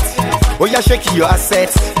baddest. Oh, yeah, shake your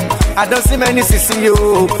assets. I don't see many CC you,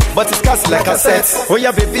 but it's cast like a set. Oh,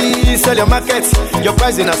 yeah, baby, sell your market. Your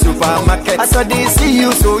price in a supermarket. I saw they see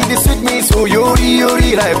you, so it is sweet me, so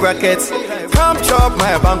yori like brackets. Come chop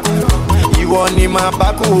my banku. You want in my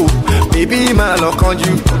baku. Baby, my luck on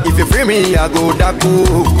you. If you free me, I go daku.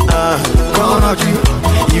 Come on you.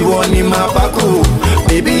 You want in my baku.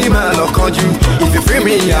 Baby, my luck on you. If you free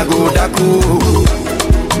me, I go daku.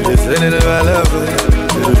 Listen to my love,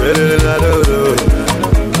 better than I do.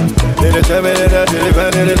 They tell me that you're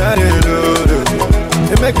better than I do.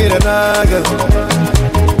 They make me the naga.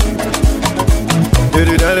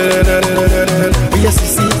 Yes, you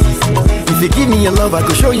see, if you give me your love, I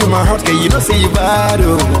can show you my heart. Cause you know say you bad,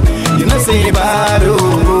 oh. You know say you bad,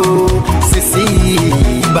 oh. See,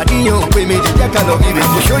 but you pay me to take a love, I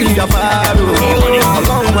can show you your bad, oh.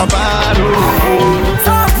 Along my bad, oh.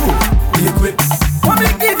 Be quick. What me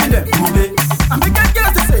giving them? Move it. I'm the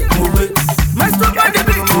girls to say move it. My stuff by the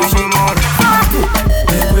big push it.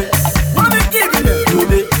 Be quick. What me giving them?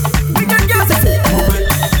 Move it. We can girls to say move it.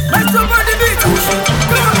 My stuff by the big push it.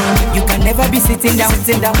 You can never be sitting down.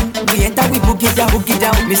 We enter we boogie down.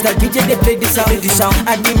 Mr. DJ they play the sound.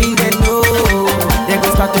 I mean they know. They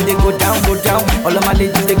go start to they go down. All of my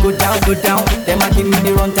ladies they go down. Them a give me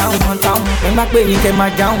the run down. Them back way you get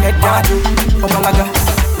my down, get down. Oh my God.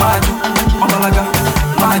 Maju, Obalaga,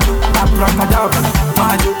 Maju, Abracadabra,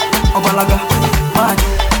 Maju, Obalaga, Maju,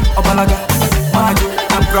 Obalaga, Maju,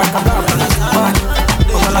 Abracadabra, Maju,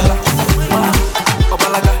 Obalaga, Maju,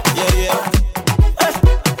 Obalaga, yeah.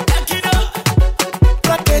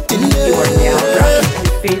 You are now rocking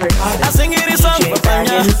your favorite artist, I sing it song DJ for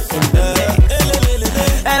Panya,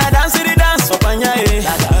 and I dance the dance for Panya.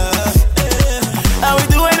 I will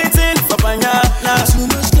do anything for Panya.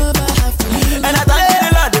 And I thank the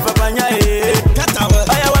Lord for Panya.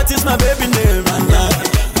 Aya, what is my baby name?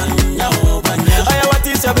 Aya, what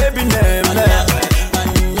is your baby name?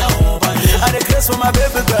 I request for my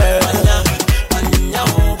baby girl.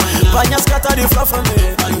 Panya scatter the floor from me.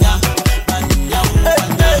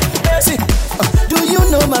 See, do you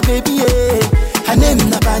know my baby? Her name is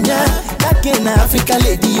Panya, that kind of African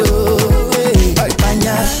lady, yo.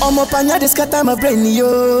 Panya, Omo Panya, they scatter my brain,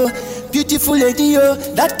 yo. Beautiful lady, yo,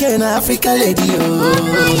 that kind of African lady, yo.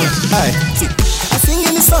 See, I sing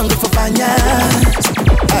in the song for Panya,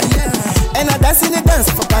 and I dance in the dance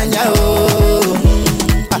for Panya, oh.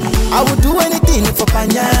 I would do anything for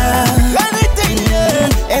Panya,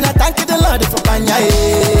 and I thank you the Lord for Panya.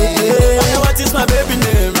 Aya, what is my baby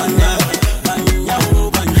name?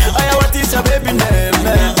 Aya, what is your baby name?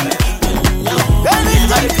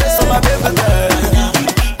 I request for my baby girl.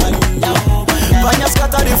 Panya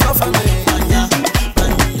scatter the floor for me.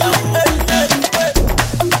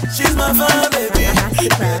 She's my fun, baby.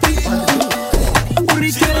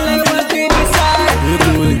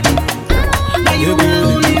 You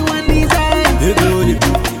only one desire. You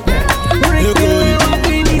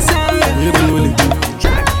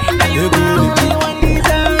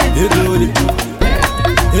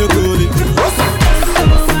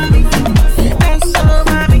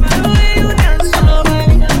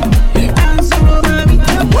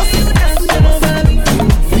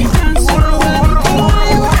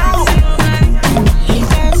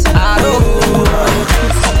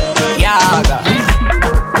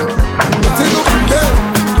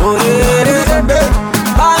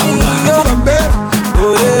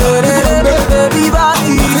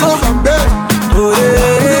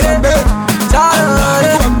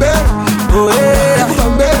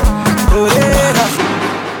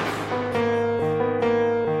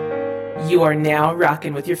now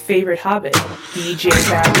rocking with your favorite hobbit, DJ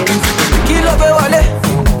Baggins. Kilo pe wale,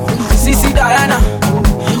 Sisi Diana.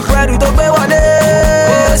 Where do pe wale,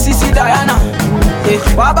 Sisi Diana.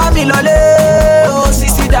 Baba mi lole, oh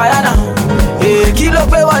Sisi Diana. Kilo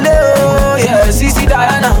pe wale, oh yeah, Sisi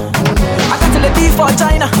Diana. I got to let D for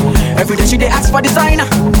China. Every day she dey ask for designer.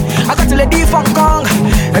 I got to let D from Kong.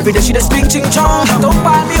 Every day she dey speak ching chong. Don't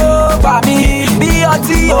buy me, oh buy me.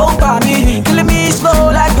 B.O.T. oh buy me. Killing me slow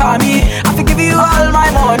like buy me. I fi give you all my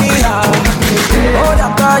money. Hold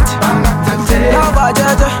on tight, love her,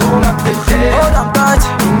 Jaja. Hold on tight,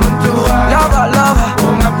 love her, love her.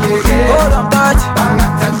 Hold on tight,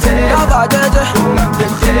 love her, Jaja.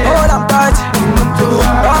 Hold on tight,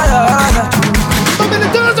 raya.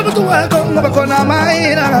 Welcome bakona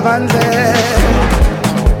maina ngabanze.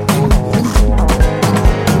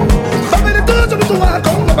 Babele tuzo mtu wako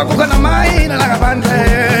bakona maina ngabanze.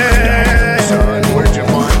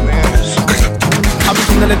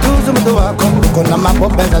 Abutungale tuzo mtu wako bakona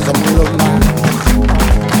mabobeza za muloma.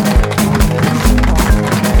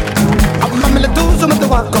 Abamele tuzo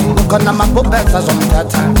mtu wako bakona mabobeza za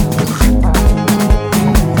mtata.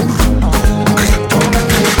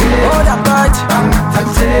 Hold on tight,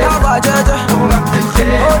 love her, Jaja. Hold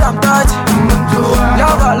on tight,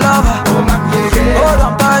 love her, love her. Hold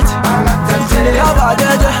on tight, love her,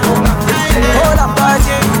 Jaja. Hold on tight,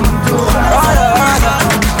 raya, raya.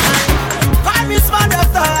 Five is my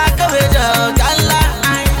doctor, I come with you, gala.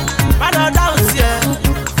 I don't dance, yeah.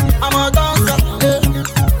 I'm a dancer.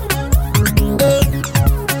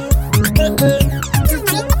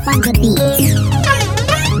 On the beat.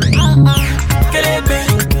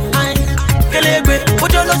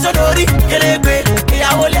 Ojo sodori kelegbe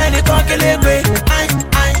ìyàwó lẹ́nìkan kelegbe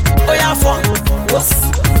oya fọ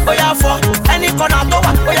oya fọ ẹnì kan náà tó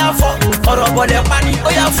wà oya fọ ọ̀rọ̀ bọ̀dẹ̀ pani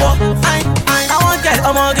oya fọ àwọn jẹ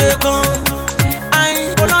ọmọge kan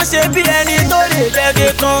kò náà ṣe bí ẹni tó lè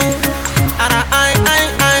jẹ́gẹ́ kan ara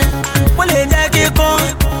kó lè jẹ́gẹ́ kan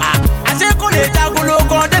àṣẹ kó lè jagunlo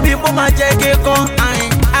kan débi kó máa jẹ́gẹ́ kan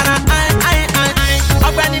ara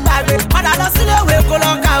ọgbẹ́ni gbàgbé padà lọ sílé ìwé kó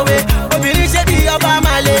lọ kàwé obìnrin ṣe bí ọba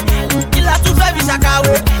máa lè ìlà tún fẹ́ fi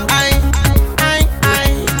ṣàkàwé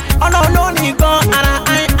ọlọ́run ló ní gan ara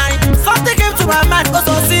something came to my mind ó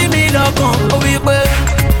sọ sí mi lọ́kàn ó wí pé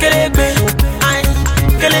kélégbé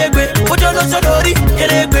ojú olóṣòdórí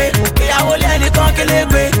kélégbé ìyàwó lẹ́nìkan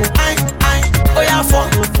kélégbé ó yá fọ́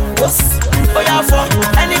ó yá fọ́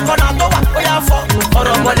ẹnì kan náà tó wà ó yá fọ́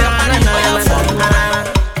ọ̀rọ̀ mọ́lẹ̀ ara ó yá fọ́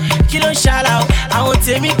kí ló ń ṣàlà o àwọn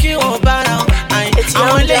tèmi kí wọn bára o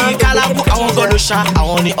àwọn eléyìí kálábù àwọn gọdọ ṣá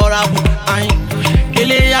àwọn ní ọrábù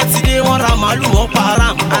eléyìí àtidé wọn ra màálù wọn pa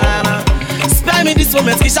aram arara spare me this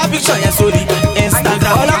moment kí ṣá picture yẹn sórí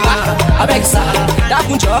Instagram. ọlọ́pàá abẹ́kísà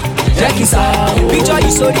dákunjọ́ jẹ́kísà picture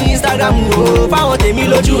yìí sórí Instagram o fáwọn tèmi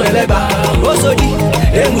lójú ẹlẹ́gbà ó sódì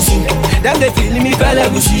èmùsù dem dey feel mi fẹ́lẹ́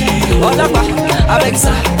gùsì ọlọ́pàá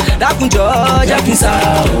abẹ́kísà dákunjọ́ jẹ́kísà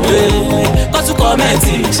kọ́tún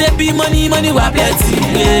kọ́mẹ́ǹtì ṣé bí mọ́ní wà plenty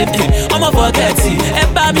ọmọ fọ́gẹ́tì ẹ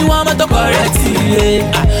bá mi wọ́n mọ́tò kọ́rẹ́tì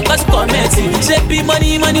kọ́tún kọ́mẹ́ǹtì ṣé bí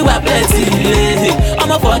mọ́ní wà plenty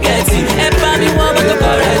ọmọ fọ́gẹ́tì ẹ bá mi wọ́n mọ́tò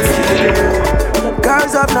kọ́rẹ́tì.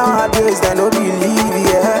 Girls of nowadays, they no believe,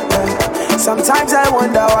 yeah. Sometimes I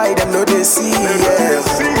wonder why them no they see, yeah.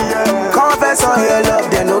 Confess all your love,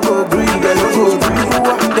 they no go breathe, they no go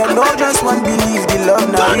breathe. They no just want believe the love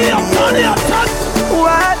now really, yeah.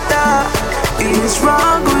 What the is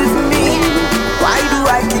wrong with me? Why do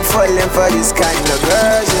I keep falling for this kind of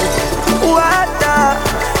girls? What the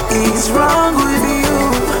is wrong with you?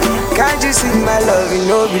 Can't you see my love, you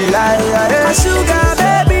know be lie, yeah. My sugar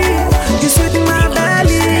baby, you sweet in my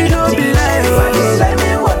belly, no be lie. Let me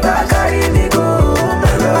water carry me go.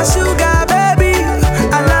 My sugar baby,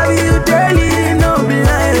 I love you daily, no be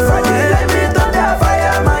lie. Let me turn that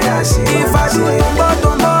fire, my ass. If I do it, but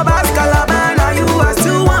Bascalabana, you are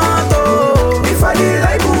still want to. If I did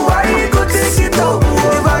like who I could take it up.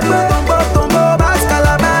 If I do it, but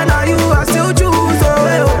Bascalabana, you are still choose.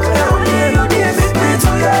 Only you did make me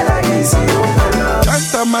to your like this.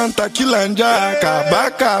 Manta kilanja kaba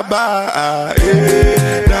kaba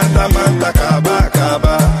Tanta manta kaba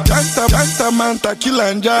kaba Tanta manta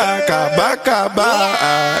kilanja kaba kaba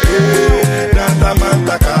Tanta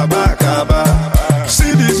manta kaba kaba.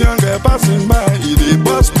 See this young girl passing by, it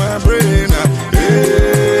bust my brain.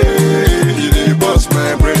 It bust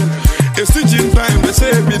my brain. It's teaching time, they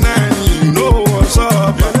say be nine, you know what's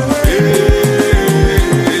up.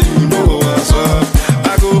 You know what's up. I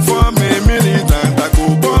go for a minute.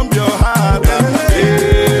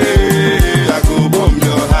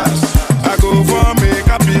 I go for me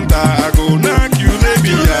carpenter, I go knock you,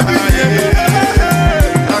 baby, yeah.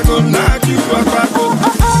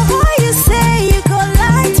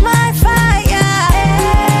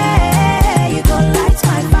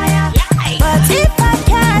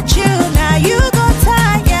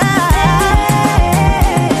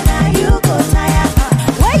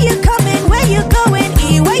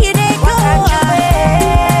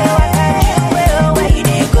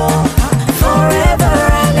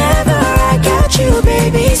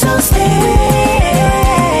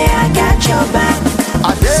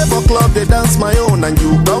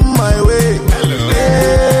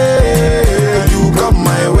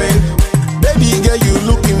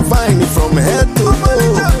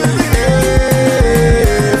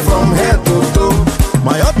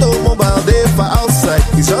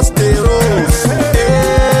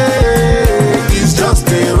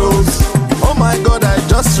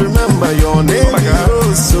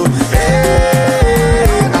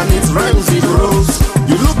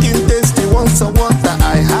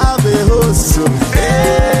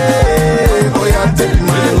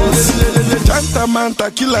 Janta manta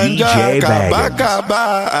kilanja DJ kaba Baggins. kaba.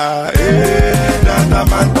 Janta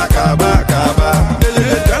manta kaba kaba.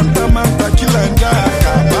 Janta manta kilanja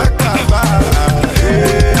kaba kaba.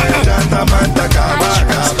 Janta manta kaba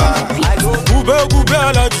kaba. Gube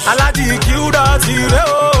alaji, alaji kiuda tire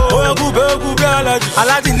o. Oya gube alaji,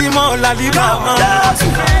 alaji ni mo la liba ma.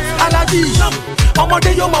 Alaji,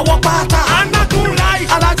 ọmọdé yóò máa wọ pátá.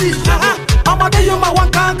 Alaji, ọmọdé yóò máa wọ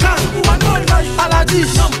kankan. Alaji,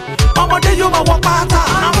 ọmọdé yóò máa wọ pátá.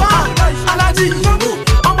 Alaji,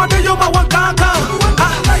 ọmọdé yóò máa wọ kankan.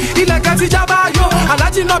 Ilẹ̀kẹ̀ ti jábá yó,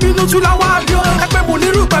 alaji náà bínú tún láwá yó. Ẹgbẹ́ mo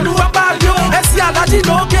nírú pẹ̀lú bàbá yó. Ẹsẹ̀ alaji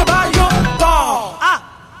lókè bá yó.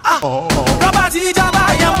 Rọ́bà ti jábá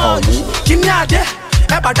yẹn mọ̀ yìí, kí ni àdé?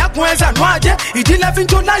 Ẹ bàdákun ẹ sànú àjẹ́, ìdílé fi ń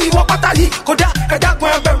jó láyé wọ pátá yìí. Kódà ẹ dákun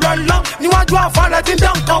ẹ bẹ̀rù ọlọ́, níwájú àfọ̀rẹ́ ti ń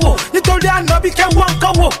dán nǹkan wò. Nítorí ànábì kẹ́wọ́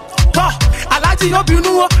nǹkan wò. Tọ́ aláàjì yóò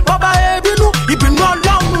bínú o, bọ́bá ẹ bínú, ìbínú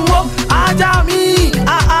ọlọ́run o. Ajá mi,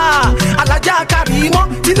 alájà kárí mọ́,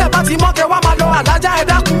 tílẹ̀ bá ti mọ́ kẹwàá máa lọ alájà ẹ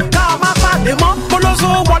dákun. Ká má pàdé mọ́, kólóso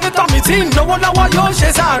wọlé tọ̀mí tí ń lówó lọ́wọ́ yóò ṣe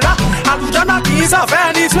sàárà. Àlùjọ́nà kì í sàfẹ́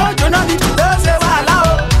ẹni tí ó jóná ni, ló ṣe wàhálà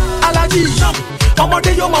o. Aláàjì,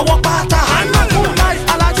 ọmọdé yóò máa wọ pátá.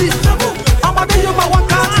 Aláàjì, ọmọdé yóò máa wọ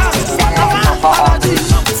pátá. Aláàjì,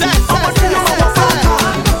 ọmọdé yóò máa wọ pátá.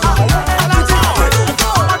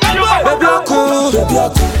 Baby aku, baby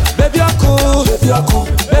aku, baby aku, baby aku,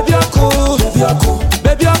 baby aku, baby aku,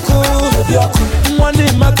 baby aku, baby aku. Mwani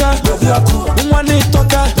maka, baby aku, mwani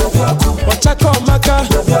toka, baby aku. Ochako maka,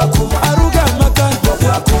 baby aku, aruga maka, baby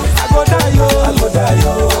aku. Agodayo,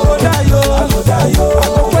 agodayo, agodayo, agodayo.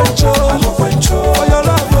 Agokwencho, agokwencho. Oyo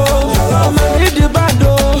love, I'ma need the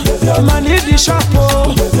bando, I'ma need the shapo,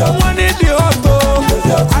 I'ma need the auto.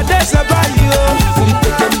 Adese bayo,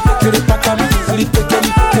 filipekem, filipakam, filipekem,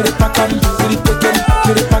 filipakam, filipekem,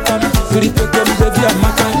 filipakam, filipekem, baby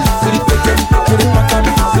amaka, filipekem, filipakam,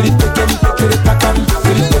 filipekem, filipakam,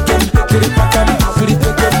 filipekem, filipakam,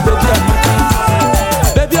 filipekem, baby amaka.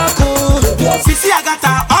 Baby aku, baby aku. Sisi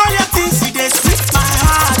Agata, all your things you dey sweet my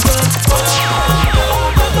heart.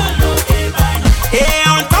 Hey,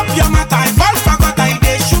 on top your matter, I fall forgot I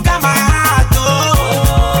dey sugar my heart.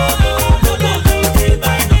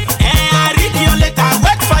 Hey, I read your letter,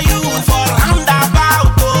 wait for you for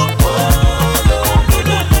roundabout.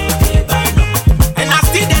 And I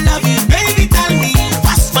still dey love you, baby. Tell me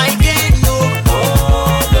what's my game, no.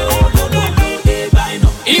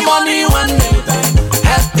 E-money one day,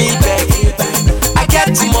 help me beg. I get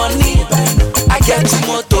the money, I get the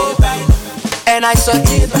motor, and I saw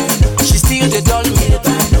it. She still dey dull me.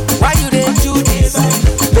 Why you dey do this,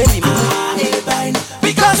 baby?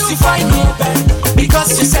 Because you find me,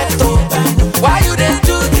 because you settle. Why you dey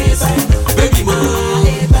do this, baby?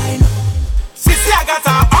 Sisi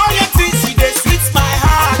Agata, all your things you dey sweet my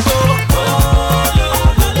heart.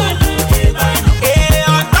 Hey,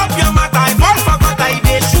 on top your matter, I fall forgot I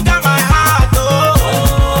dey sugar my heart.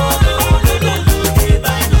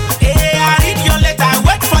 Hey, I read your letter,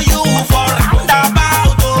 wait for you for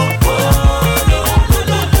roundabout.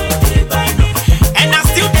 And I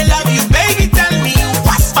still dey love you, baby. Tell me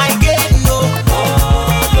what's my game, no.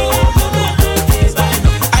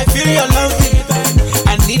 I feel your love,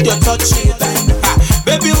 I need your touch,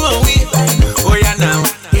 baby. When we, oh yeah now,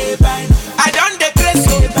 I done the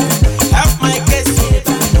crazy, help my case,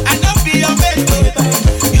 I don't be your mate,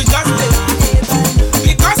 you just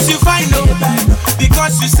because you find no,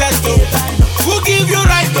 because you said no, who give you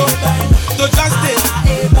right to just stay.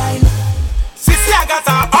 Sisi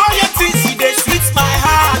Agata, all your things you dey sweet my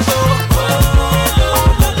heart.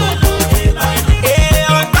 Hey,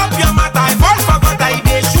 on top your matter, I fall forgot I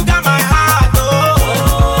dey sugar my heart.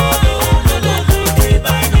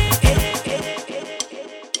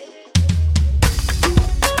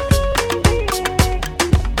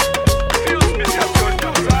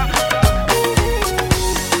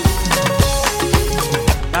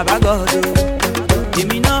 Baba God,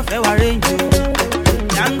 èmi náà fẹ́ wá range o.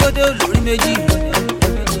 Dangote olórí méjì,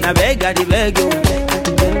 na bẹ́ẹ̀gà di bẹ́ẹ̀gì o.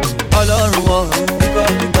 Ọlọ́run ọ̀run,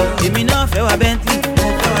 èmi náà fẹ́ wá Bentley.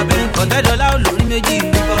 Ọ̀tẹ́dọ́lá olórí méjì,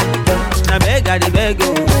 na bẹ́ẹ̀gà di bẹ́ẹ̀gì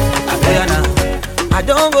o. Àbẹ́yànà, I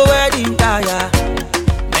don go wedding tire.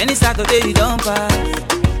 Many Saturday you don pass,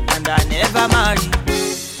 and I never marry.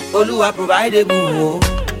 Olúwa provide a good o.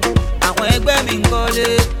 Àwọn ẹgbẹ́ mi ń kọ́lé.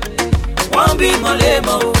 Wọ́n bí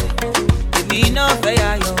mọ̀lẹ́mọ̀ o, èmi náà fẹ́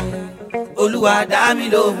yayọ̀ o, Olúwa dá mi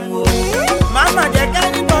lóhùn o. Mama jẹ́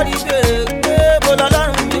kẹ́nìbọ̀dì béèrè pé mo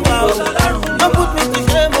lọ́lọ́run mi wá o. No put me to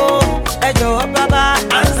shame o, ẹ jọ̀wọ́ bàbá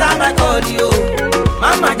answer my call o.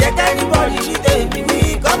 Mama jẹ́ kẹ́nìbọ̀dì rí tèmi wí,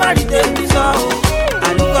 kọ́ má rí tèmi sọ o. I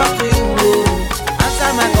look up to you o,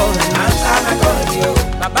 answer my call, answer my call.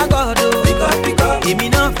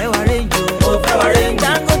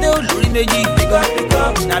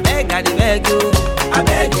 I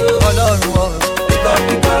beg you. Ọlọ́run ọ̀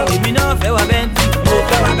èmi náà fẹ́ wà bẹ́ntì.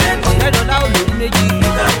 Ọ̀fẹ́ dọ́là olórí méjì.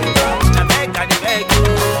 I beg you.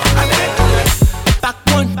 Back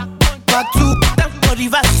one, back two, back for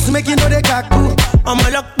reverse. Make you know they kaku. I'm a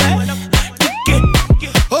lock man.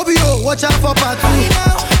 Obio, watch out for part two.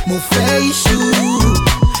 Mo fẹ́ iṣu,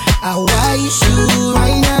 àwa iṣu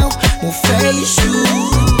right now. Mo fẹ́ iṣu.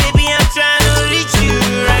 Baby, I'm trying to reach you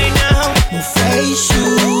right now. Mo fẹ́ iṣu,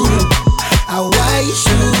 àwa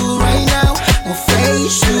iṣu right now. Mo fẹ́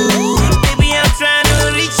iṣu. Baby, I'm trying to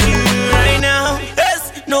reach you right now. Yes,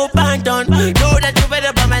 no pardon. Know that you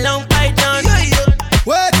better buy my long python.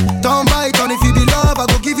 Wait, don't bite on. If you be love, I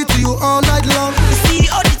go give it to you all night long. You see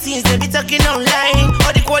all the things they be talking online.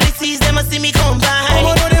 All the qualities, they must see me combine.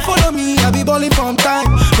 Omo, no, they follow me, I be balling from time.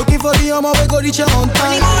 Looking for the Omo, we go reach you on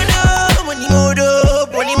time.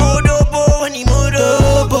 Money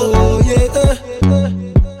modo, yeah.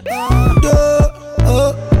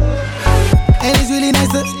 And it's really nice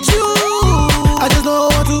to chew. I just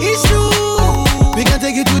don't want to issue. We can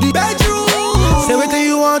take you to the bedroom. Say whatever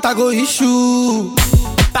you want, I go issue.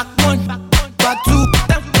 Back one, back two,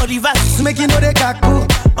 back for reverse. Make you know they kaku.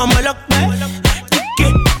 I'm a lock man.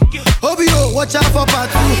 Obio, watch out for part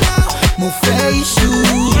two. Mo fẹ́ iṣu,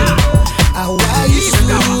 àwa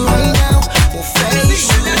iṣu right now. Mo fẹ́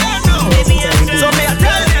iṣu. So may I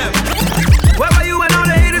tell them, where were you when all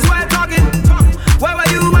the haters were talking? Where were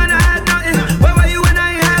you when I had nothing? Where were you when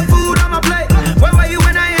I ain't had food on my plate? Where were you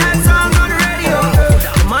when I ain't had songs on the radio?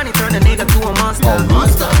 The money turned a nigga to a monster.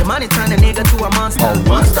 The money turned a nigga to a monster.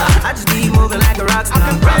 I just be moving like a rock star.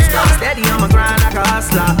 Steady on my grind like a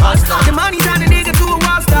hustler. The money turned a nigga to a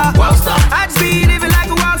wall star. I just be living like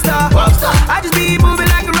a wall star. I just be moving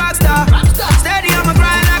like a rock star. Steady on my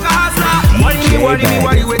grind like a hustler. Worry me,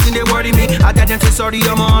 waiting they worry me. I got them say sorry,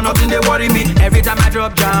 I'm on, nothing they worry me. Every time I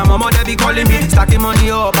drop jam, I'm on, they be calling me. Stacking money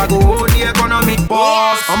up, I go hold the economy.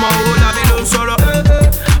 Boss, I'm a whole of it, don't sorrow.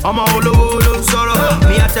 I'm a whole sorrow.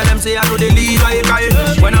 Me, I tell them, say I know they leave, I cry.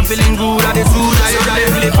 When I'm feeling good, I do, I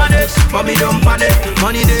really panic. But me don't panic.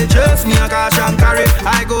 Money they chase me, I cash and carry.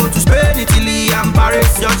 I go to Spain, Italy, and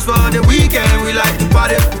Paris. Just for the weekend, we like to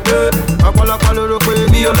party.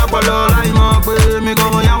 Me, go,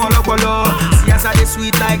 yes, I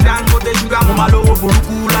sweet like Dangote sugar. Mama low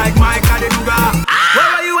buruku like Mike Adenuga. Where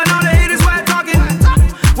were you when all the haters were talking?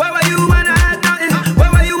 Where were you when I had nothing?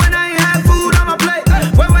 Where were you when I ain't had food on my plate?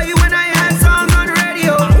 Where were you when I ain't had songs on the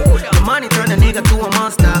radio? The money turned a nigga to a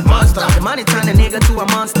monster. The money turned a nigga to a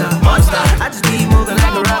monster. I just be moving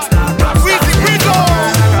like a rock star. We go.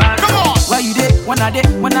 Come on. Where you did? When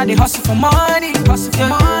I dey hustle for money.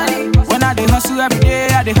 When I dey hustle every day,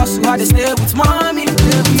 I dey hustle, I dey stay with mommy.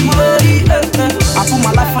 I put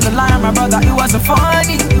my life on the line, my brother, it wasn't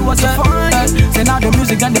funny. Say now the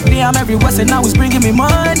music and the play, I'm everywhere, say now it's bringing me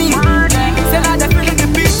money. Say now they feeling the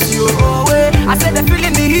beat, oh way. I said they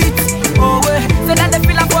feeling the heat, oh way. Say now they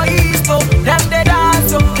feeling for East, oh. Them they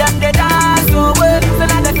dance, oh way. Say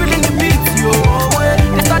now they feeling the beat, oh way.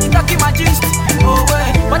 They started talking my gist, oh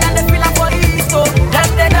way. But then they feeling for East, oh. Them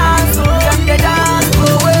they dance, oh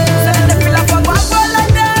way. Say now they feeling for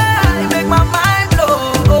Guagualada, it make my mind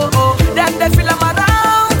blow, oh oh. Them they feel I'm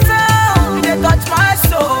around town, they touch my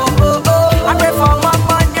soul, oh oh. I pray for my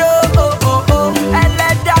money, oh oh oh. And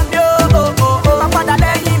let them yo, oh oh oh. My father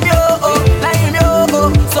let him yo, oh.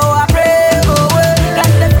 So I pray, oh oh.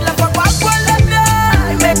 Them they feel I'm Guagualada,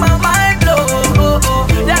 it make my mind blow, oh oh.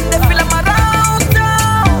 Them they feel I'm around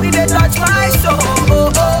town, they touch my soul,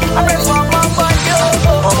 oh oh. I pray for my money, oh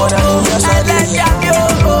oh. And let them yo,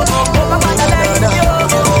 oh oh. My father let him yo,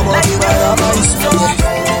 let him yo.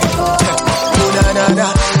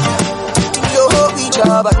 Love each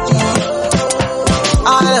other,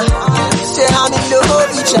 say I'm in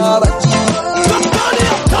love each other.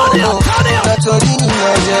 Notorini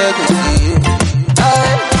na jegusi,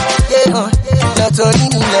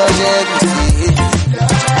 notorini na jegusi,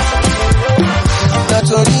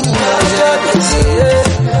 notorini na jegusi,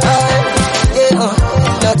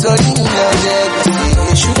 notorini na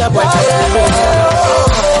jegusi. Sugar boy,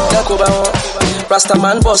 Nakoba one, Rasta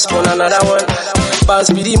man boss for another one. Bounce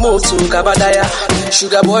be the move to Kabadaya.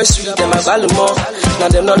 Sugar boy sweet, them a value more. Now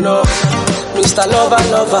them no know. Mr. Lover,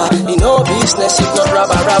 you know business if not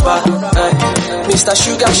rabba. Mr.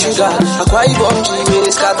 Sugar, Akwa Ibom with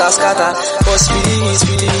his scatter. Boss feel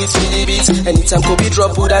the beat. Anytime Kobe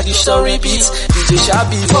drop, put that dish on repeat. DJ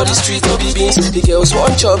Shabby for the street, no be beans. The girls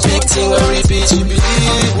want your big thing on repeat. You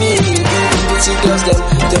believe me, beauty girls,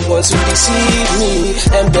 them want to deceive me.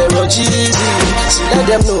 Emperor Jeezy, so let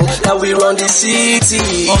them know that we run the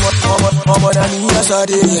city. Omo than me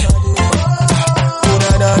yesterday.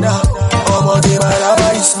 I'ma be my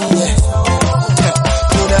lover, you see, yeah.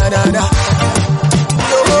 Na.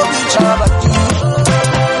 You go be chabati.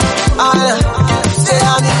 Say I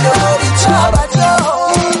need to go be chabati.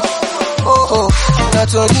 Oh,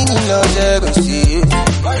 not only me love never see.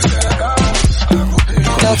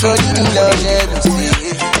 Not only me love never see.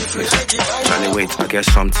 Charlie, wait, I get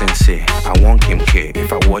something say. I want Kim K.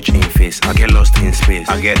 If I watch in face, I get lost in space.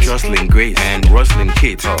 I get Jocelyn Grace and Roslyn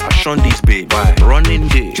Kate. I shun these babes. Why? Running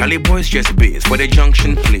day. Charlie boys just base for the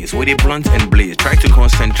junction place where they blunt and blaze. Try to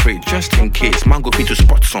concentrate just in case. Man go fit to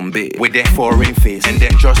spot some bay with their foreign face and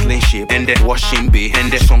then Jocelyn shape and then washing bay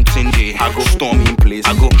and then something day. I go storm in place.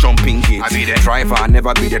 I go jumping gates. I be the driver. I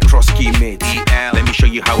never be the trusty mate. Let me show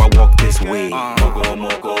you how I walk this way.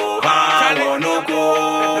 Mogo, I wanna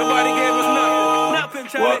go. Nobody gave us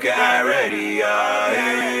nothing. Walk it ready,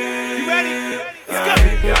 You ready?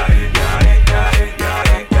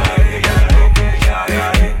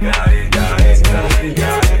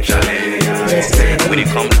 Let's go. When it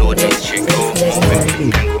come low, this chick go.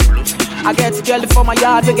 I get a girl for my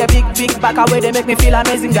yard, we get big back away, they make me feel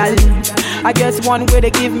amazing, girl. I get one where they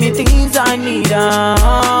give me things I need.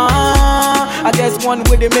 I get one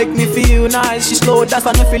where they make me feel nice. She slow, that's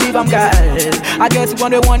why I feel leave, I'm girl. I get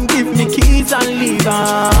one where one give me keys and leave.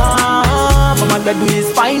 But my bed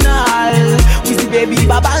is final. We see baby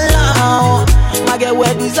baba now. I get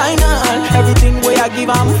wear designer. Everything where I give,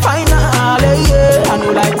 I'm final. Yeah, I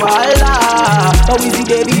know like Walla. But we see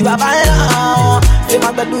baby baba now. Say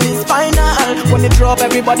my bed is final. When they drop,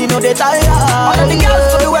 everybody know they tired. All of the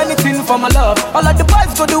girls go do anything for my love. All of the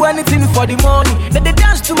boys go do anything for the money. Then they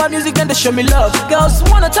dance to my music, then they show me love. Girls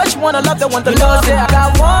wanna touch, wanna love, they want to love. Say I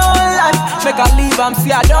got one life, make I leave, I'm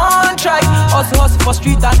see I don't try. Hustle for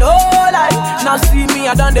street and no life. Now see me,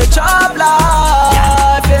 I done the job life.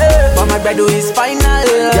 Yeah. But my bed is final.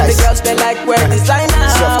 The girls they like wear designer.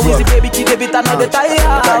 We see baby kid, they beat another tire.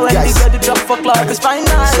 When they get the drop for club, it's final.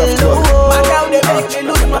 My girl they make me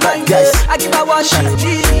lose my mind. I give her one shot,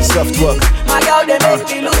 soft work. My girl they make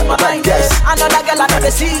me lose my mind. Another girl I know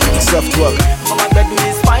they see. Soft work. But my bed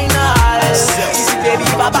is final. Easy baby,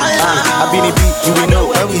 baba. I been a beat, you will know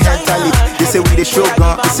when we had talent. They say we the show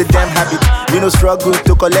gun, it's a damn habit. We no struggle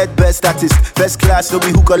to collect best status. First class, no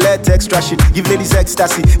be who collect extra shit. Give ladies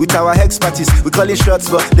ecstasy with our expertise. We call it shots,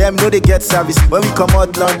 but them know they get service. When we come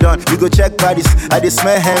out London, we go check Paris. I dey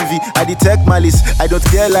smell envy, I detect malice. I don't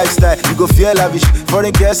care lifestyle, you go feel lavish.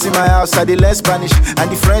 Foreign girls in my house, I dey learn Spanish. And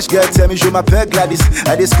the French girl tell me, show my peg Gladys.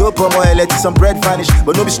 I dey scope on my let some bread vanish.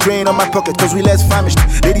 But no be strain on my pocket, cause we less famished.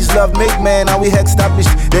 Ladies love make men, and we established.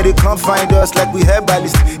 Then they come find us like we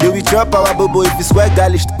herbalist. Then we drop our bobo if it's well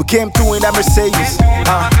garnished. We came through in that Mercedes.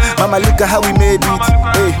 Mama, look at how we made it.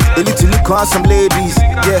 Hey, they need to look on some ladies.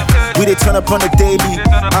 Yeah, we they turn up on the daily.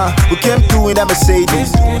 We came through in that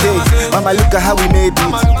Mercedes. Hey, mama, look at how we made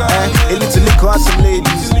it. They need to look on some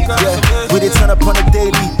ladies. Yeah, we they turn up on the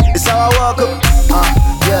daily. It's how I walk up.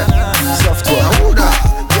 Yeah, soft work.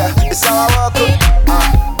 Yeah, it's how I walk up.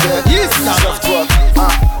 Yeah, soft work.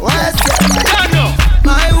 Where's that?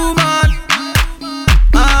 My woman,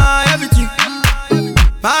 my everything.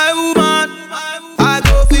 My woman, I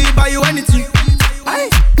go feel buy you anything.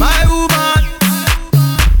 My woman,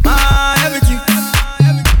 my everything.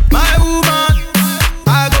 My woman,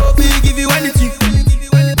 I go feel give you anything.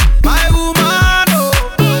 My woman, oh,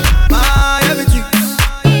 my everything.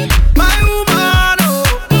 My woman, oh,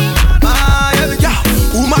 my everything. Yeah,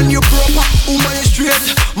 woman you proper, woman you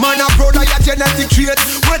straight. Man a brother, your genetic trait.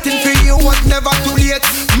 Waiting for you was never too late.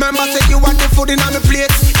 Remember say you want the food in on the plate.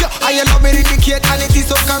 Yeah, I love me indicate and it is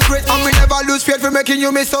so concrete. And we never lose faith for making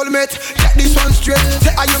you my soulmate. Get this one straight,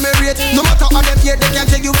 say are you married? No matter how them here, they can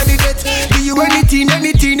take you any date. Do you anything,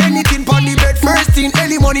 anything pon the bed. First thing,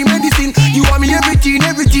 any money, medicine. You want me everything.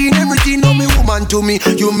 No me woman to me,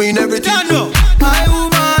 you mean everything. My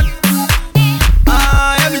woman,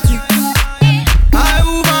 my everything. My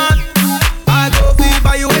woman, I go feel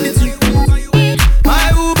buy you anything.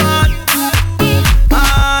 My woman,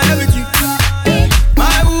 my everything.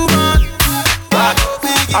 My woman, I go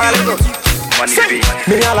feel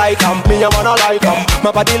me a like 'em, me a wanna like 'em.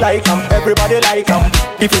 My body like 'em, everybody like 'em.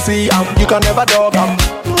 If you see 'em, you can never dog 'em.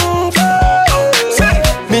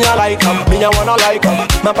 Me a like 'em, me a wanna like 'em.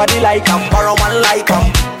 My body like 'em, borrow one like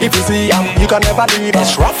 'em. If you see 'em, you can never leave 'em.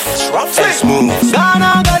 It's rough, it's smooth.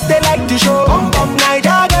 Ghana girls they like to show,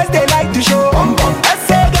 NAIJ girls they like to show,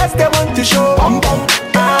 SA girls they want to show,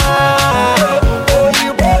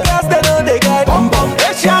 you girls they know they get,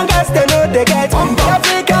 Asian girls they know they get,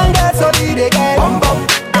 African girls only they get,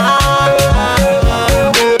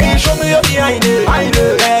 baby show me your behind it,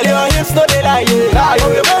 girl your hips no they lie,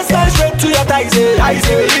 your waist straight to your thighs, I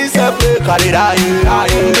say it's a play. carry that,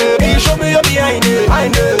 baby, show me your behind it.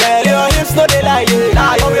 Girl, your hips no they lie,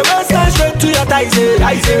 from your waistline straight to your thighs,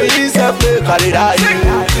 baby, self carry that.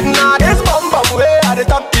 Now this bum bum way at the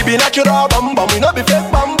top, it be natural bum bum, we no be fake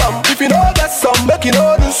bum bum. If you know get some, make you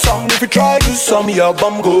know do some. If you try do some, your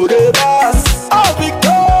bum go the boss. Oh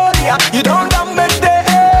Victoria, you don't damage the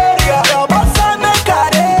area. Your boss and make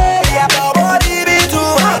a area. Your body be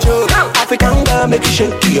too much. African girl make you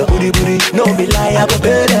shake to your booty booty. No be lie, I go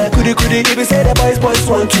pay that goody goody. If you say the boys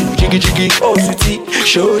want to jiggy jiggy, oh sweetie,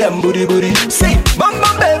 show them booty booty. Say, bum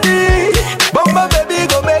baby,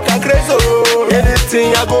 go make a crazy.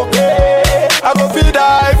 Anything I go pay, I go feel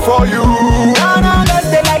die for you. Nah, guys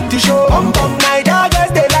they like to show, NAIJ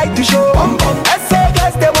guys they like to show, SA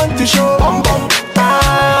guys they want to show, only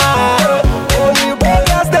boy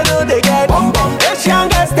guys they know they get, Asian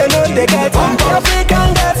guys they know they get,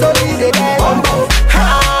 African guys only they get.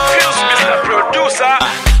 Mr. Producer.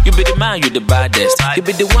 You be the man, you the baddest. You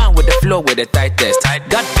be the one with the flow with the tightest.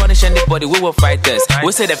 God punish anybody, we will fight us.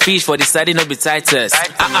 We say the fish for the side, no be tightest.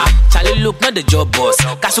 Charlie look, not the job boss.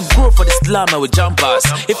 Cause we grow for the slum and we jump us.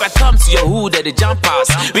 If I come to your hood, they jump us.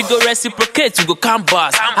 We go reciprocate, we go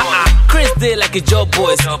canvas. Chris day like a job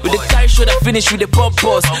boys. With the car show that finish with the pop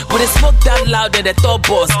boss. With the smoke that loud and the top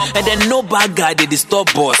boss. And then no bad guy, they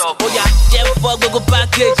disturb boss. Oh yeah, yeah, fuck, we go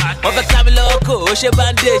package. Over time, loco, she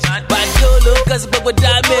bandage. But don't look, cause we go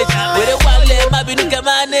damage. With the one leg, my be look at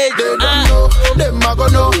manage. They don't know, them a go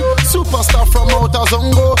know. Superstar from outer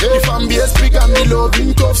Zongo. If I'm BS big and the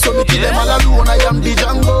loving tough, so me kill them all alone, I am the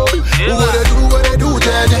Django. What they do,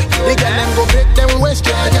 Jaja. They get them go break them waist,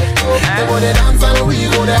 Jaja. They go they dance and we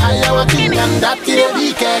go they high our king and that till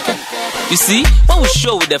the cake. You see, when we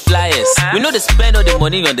show with the flyers, we know they spend all the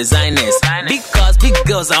money on designers. Big cars, big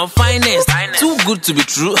girls, and finest. Too good to be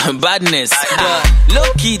true and badness. But low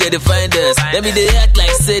key, they find us. Let me they act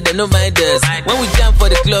like say they no mind us. When we jam for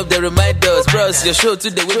the club, they remind us. Bros, your show to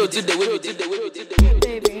the way.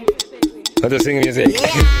 Let us sing music.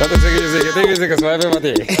 Let us sing music. I think music is for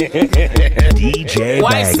everybody. DJ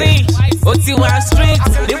YC, OT1 Street.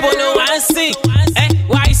 People know YC.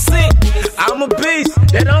 YC. I'm a beast.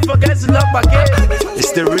 They don't forget to love my game.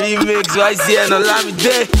 It's the remix. YC and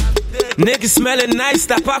Olamide. Niggas smelling nice.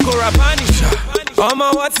 Tapako Rabani.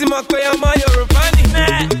 Oma what's in my way? Oma Yorubani.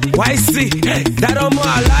 YC. That Oma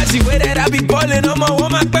Alaji. Way that I be ballin'. Oma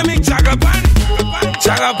woman. Pemi Chagabani.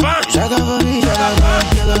 Chagaban. Chagaban.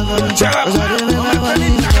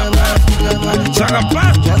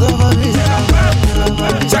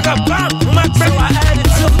 So I added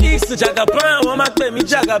 2 E's to Jagaban. One might pay me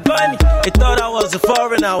Jagabani. They thought I was a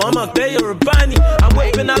foreigner. One might pay Yorubani. I'm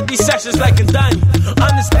waving out these sessions like a Danny.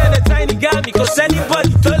 Understand that tiny got me. Cause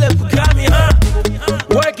anybody told it got me, huh?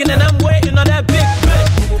 Working and I'm waiting on that big bitch.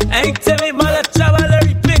 Ain't tell me my left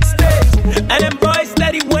Larry big stage. And them boys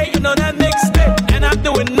steady waiting on that mixtape. And I'm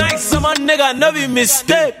doing nice, so my nigga never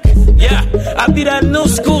mistake. Yeah, I be that new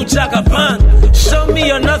school Jagaban. Show me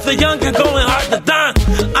another younger going hard to dance.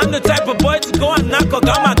 I'm the type of boy to go and knock a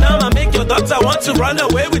gamma down. I make your daughter want to run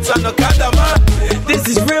away with an Okadama. This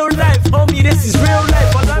is real life, homie, this is real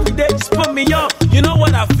life. All I'm there, just put me on. You know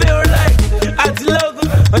what I feel like? At the logo,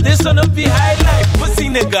 but this one be high life. Pussy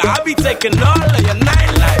nigga, I be taking all of your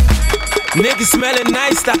nightlife. Niggas smelling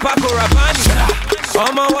nice, Tapako Rabani.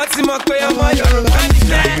 Oma what's in my way, Oma Yorubani.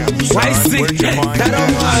 YC, that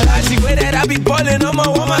Oma Alaji. Way that I be ballin', Oma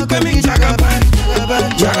woman, Pemi Chagaban.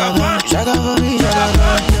 Chagaban.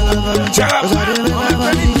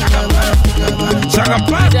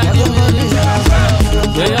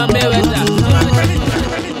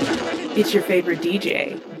 It's your favorite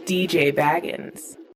DJ, DJ Baggins.